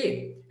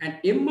A, and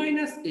M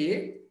minus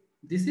A,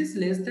 this is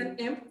less than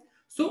M.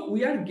 So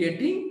we are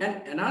getting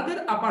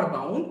another upper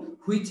bound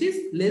which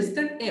is less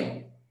than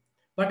M,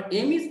 but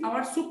M is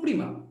our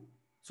supremum.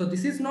 So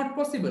this is not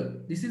possible.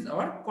 This is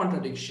our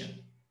contradiction.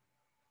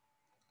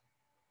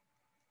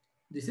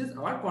 This is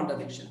our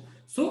contradiction.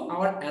 So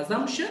our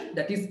assumption,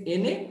 that is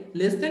NA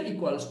less than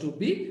equals to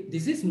B,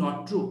 this is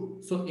not true.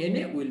 So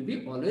NA will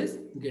be always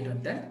greater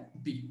than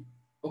B.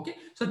 Okay,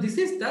 so this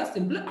is the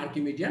simple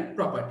Archimedean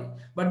property.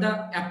 But the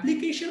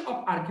application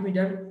of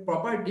Archimedean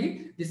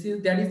property,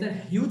 there is a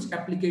huge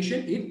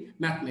application in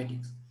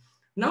mathematics.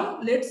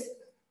 Now let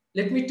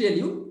me tell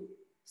you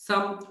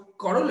some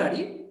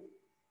corollary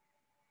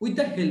with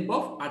the help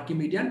of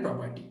Archimedean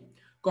property.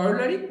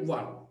 Corollary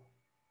 1.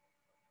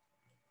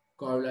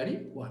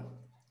 Corollary 1.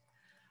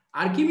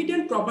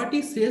 Archimedean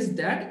property says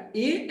that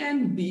A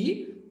and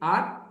B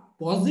are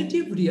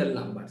positive real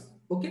numbers.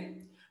 Okay.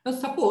 Now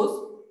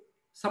suppose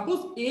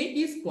A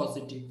is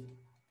positive.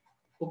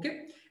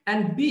 Okay.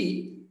 And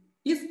B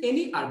is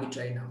any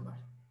arbitrary number.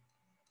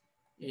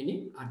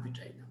 Any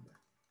arbitrary number.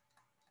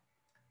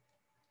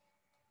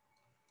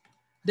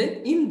 Then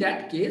in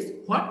that case,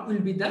 what will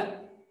be the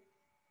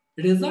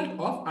result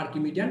of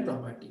Archimedean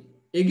property?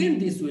 Again,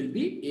 this will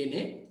be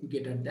NA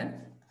greater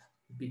than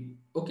B.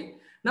 Okay.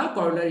 Now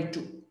corollary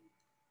 2.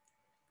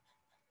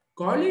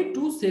 Corollary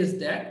 2 says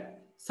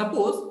that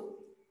suppose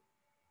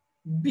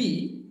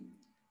B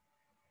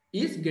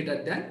is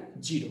greater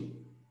than 0.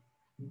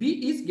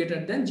 B is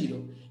greater than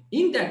 0.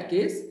 In that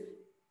case,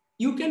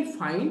 you can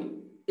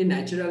find a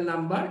natural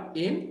number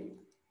N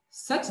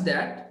such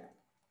that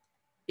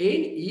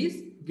N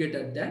is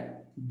greater than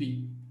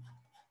B.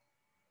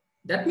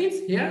 That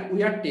means here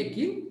we are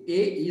taking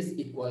A is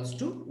equals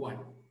to 1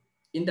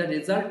 in the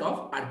result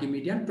of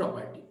Archimedean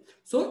property.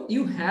 So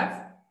you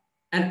have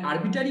an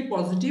arbitrary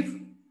positive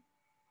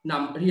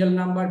real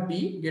number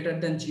B greater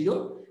than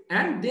 0,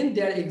 and then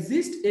there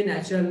exists a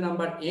natural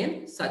number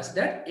N such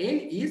that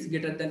N is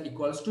greater than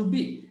equals to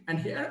B, and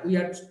here we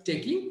are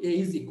taking A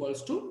is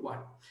equals to 1.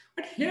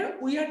 But here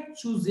we are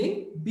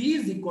choosing B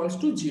is equals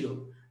to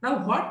 0.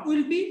 Now what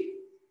will be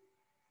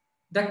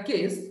the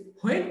case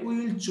when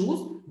we will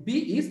choose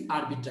B is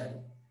arbitrary?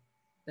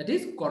 That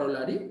is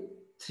corollary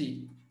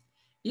 3.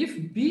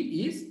 If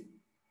B is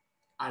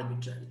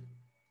arbitrary,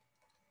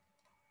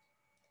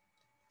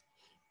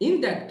 in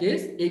that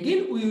case,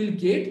 again we will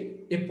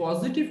get a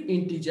positive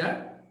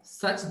integer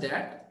such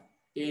that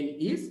N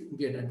is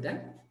greater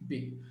than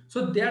B.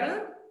 So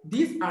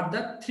these are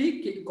the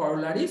 3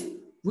 corollaries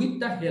with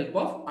the help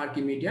of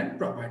Archimedean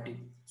property.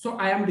 So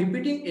I am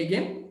repeating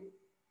again,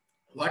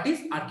 what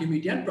is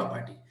Archimedean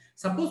property?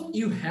 Suppose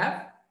you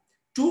have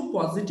 2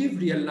 positive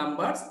real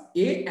numbers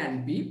A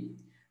and B,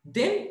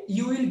 then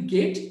you will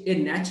get a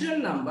natural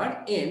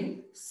number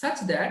N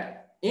such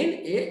that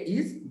NA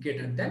is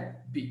greater than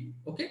B.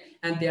 Okay,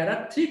 and there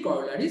are 3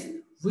 corollaries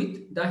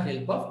with the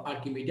help of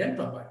Archimedean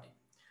property.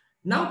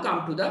 Now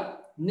come to the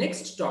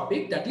next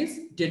topic, that is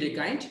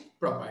Dedekind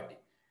property.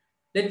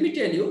 Let me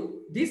tell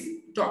you this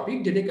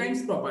topic,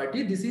 Dedekind's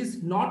property, this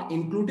is not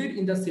included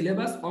in the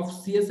syllabus of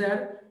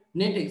CSIR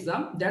NET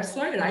exam. That's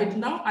why right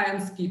now I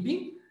am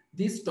skipping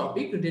this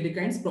topic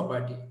Dedekind's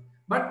property.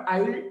 But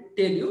I will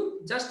tell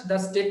you just the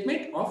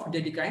statement of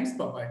Dedekind's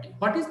property.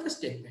 What is the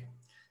statement?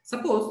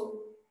 Suppose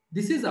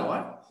this is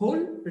our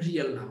whole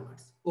real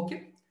numbers.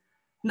 Okay.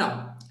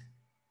 Now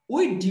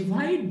we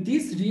divide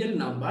these real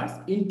numbers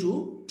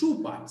into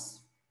two parts.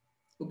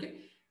 Okay.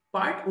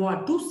 Part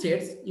 1, two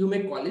sets, you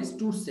may call it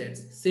two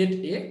sets, set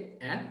A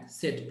and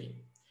set B.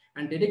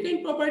 And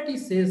Dedekind property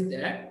says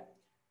that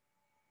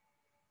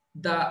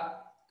the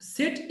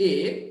set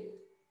A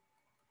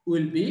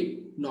will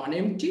be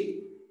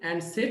non-empty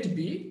and set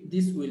B,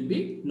 this will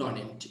be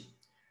non-empty.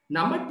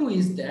 Number 2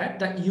 is that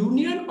the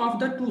union of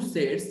the two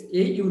sets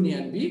A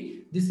union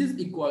B, this is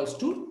equals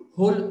to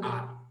whole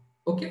R.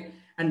 Okay.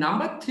 And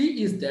number 3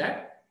 is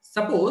that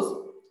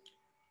suppose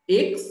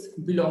X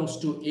belongs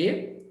to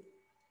A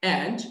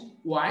and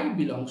Y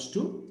belongs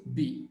to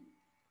B,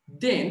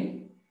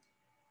 then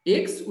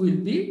X will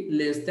be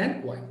less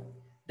than Y.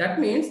 That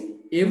means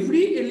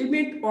every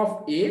element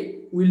of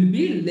A will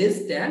be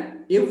less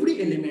than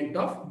every element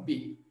of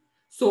B.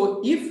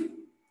 So if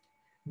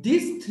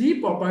these three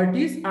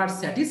properties are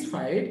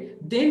satisfied,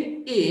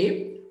 then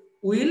A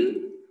will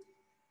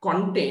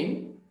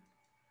contain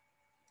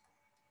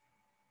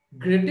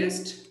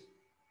greatest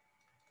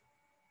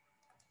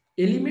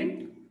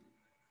element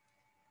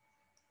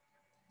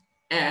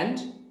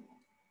and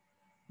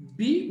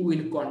B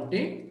will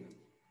contain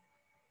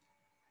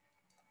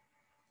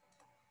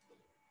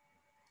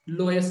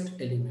lowest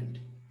element.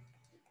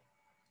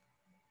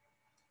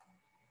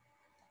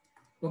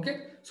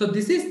 Okay, so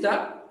this is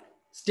the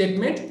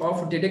statement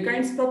of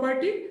Dedekind's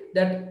property,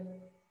 that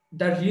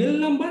the real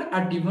number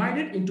are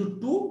divided into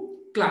two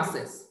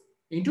classes,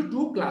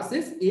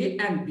 A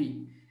and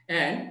B,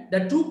 and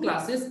the two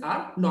classes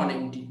are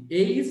non-empty.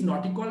 A is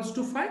not equals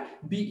to 5,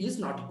 B is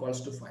not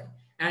equals to 5,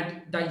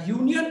 and the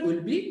union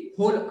will be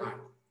whole R.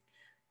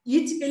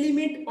 Each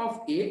element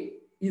of A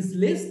is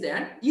less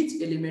than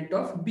each element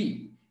of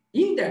B.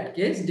 In that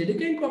case,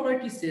 Dedekind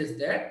property says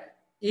that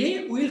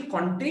A will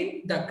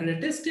contain the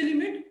greatest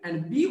element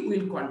and B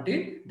will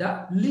contain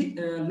the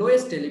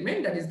lowest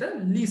element, that is the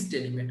least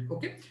element.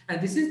 Okay,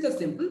 and this is the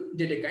simple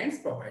Dedekind's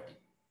property.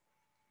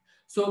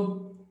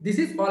 So this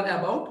is all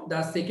about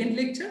the second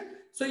lecture.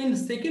 So in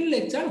second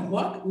lecture,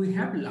 what we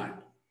have learned?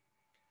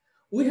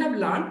 We have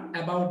learned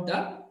about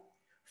the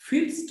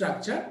field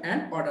structure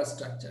and order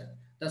structure,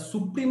 the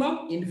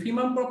supremum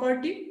infimum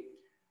property,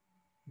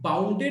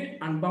 bounded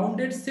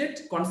unbounded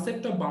set,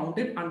 concept of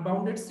bounded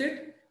unbounded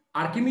set,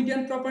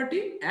 Archimedean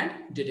property, and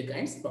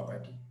Dedekind's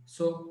property.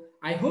 So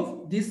I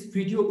hope this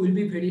video will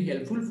be very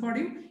helpful for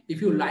you.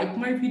 If you like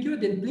my video,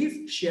 then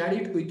please share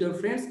it with your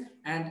friends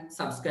and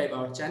subscribe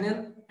our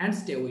channel and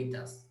stay with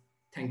us.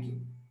 Thank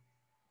you.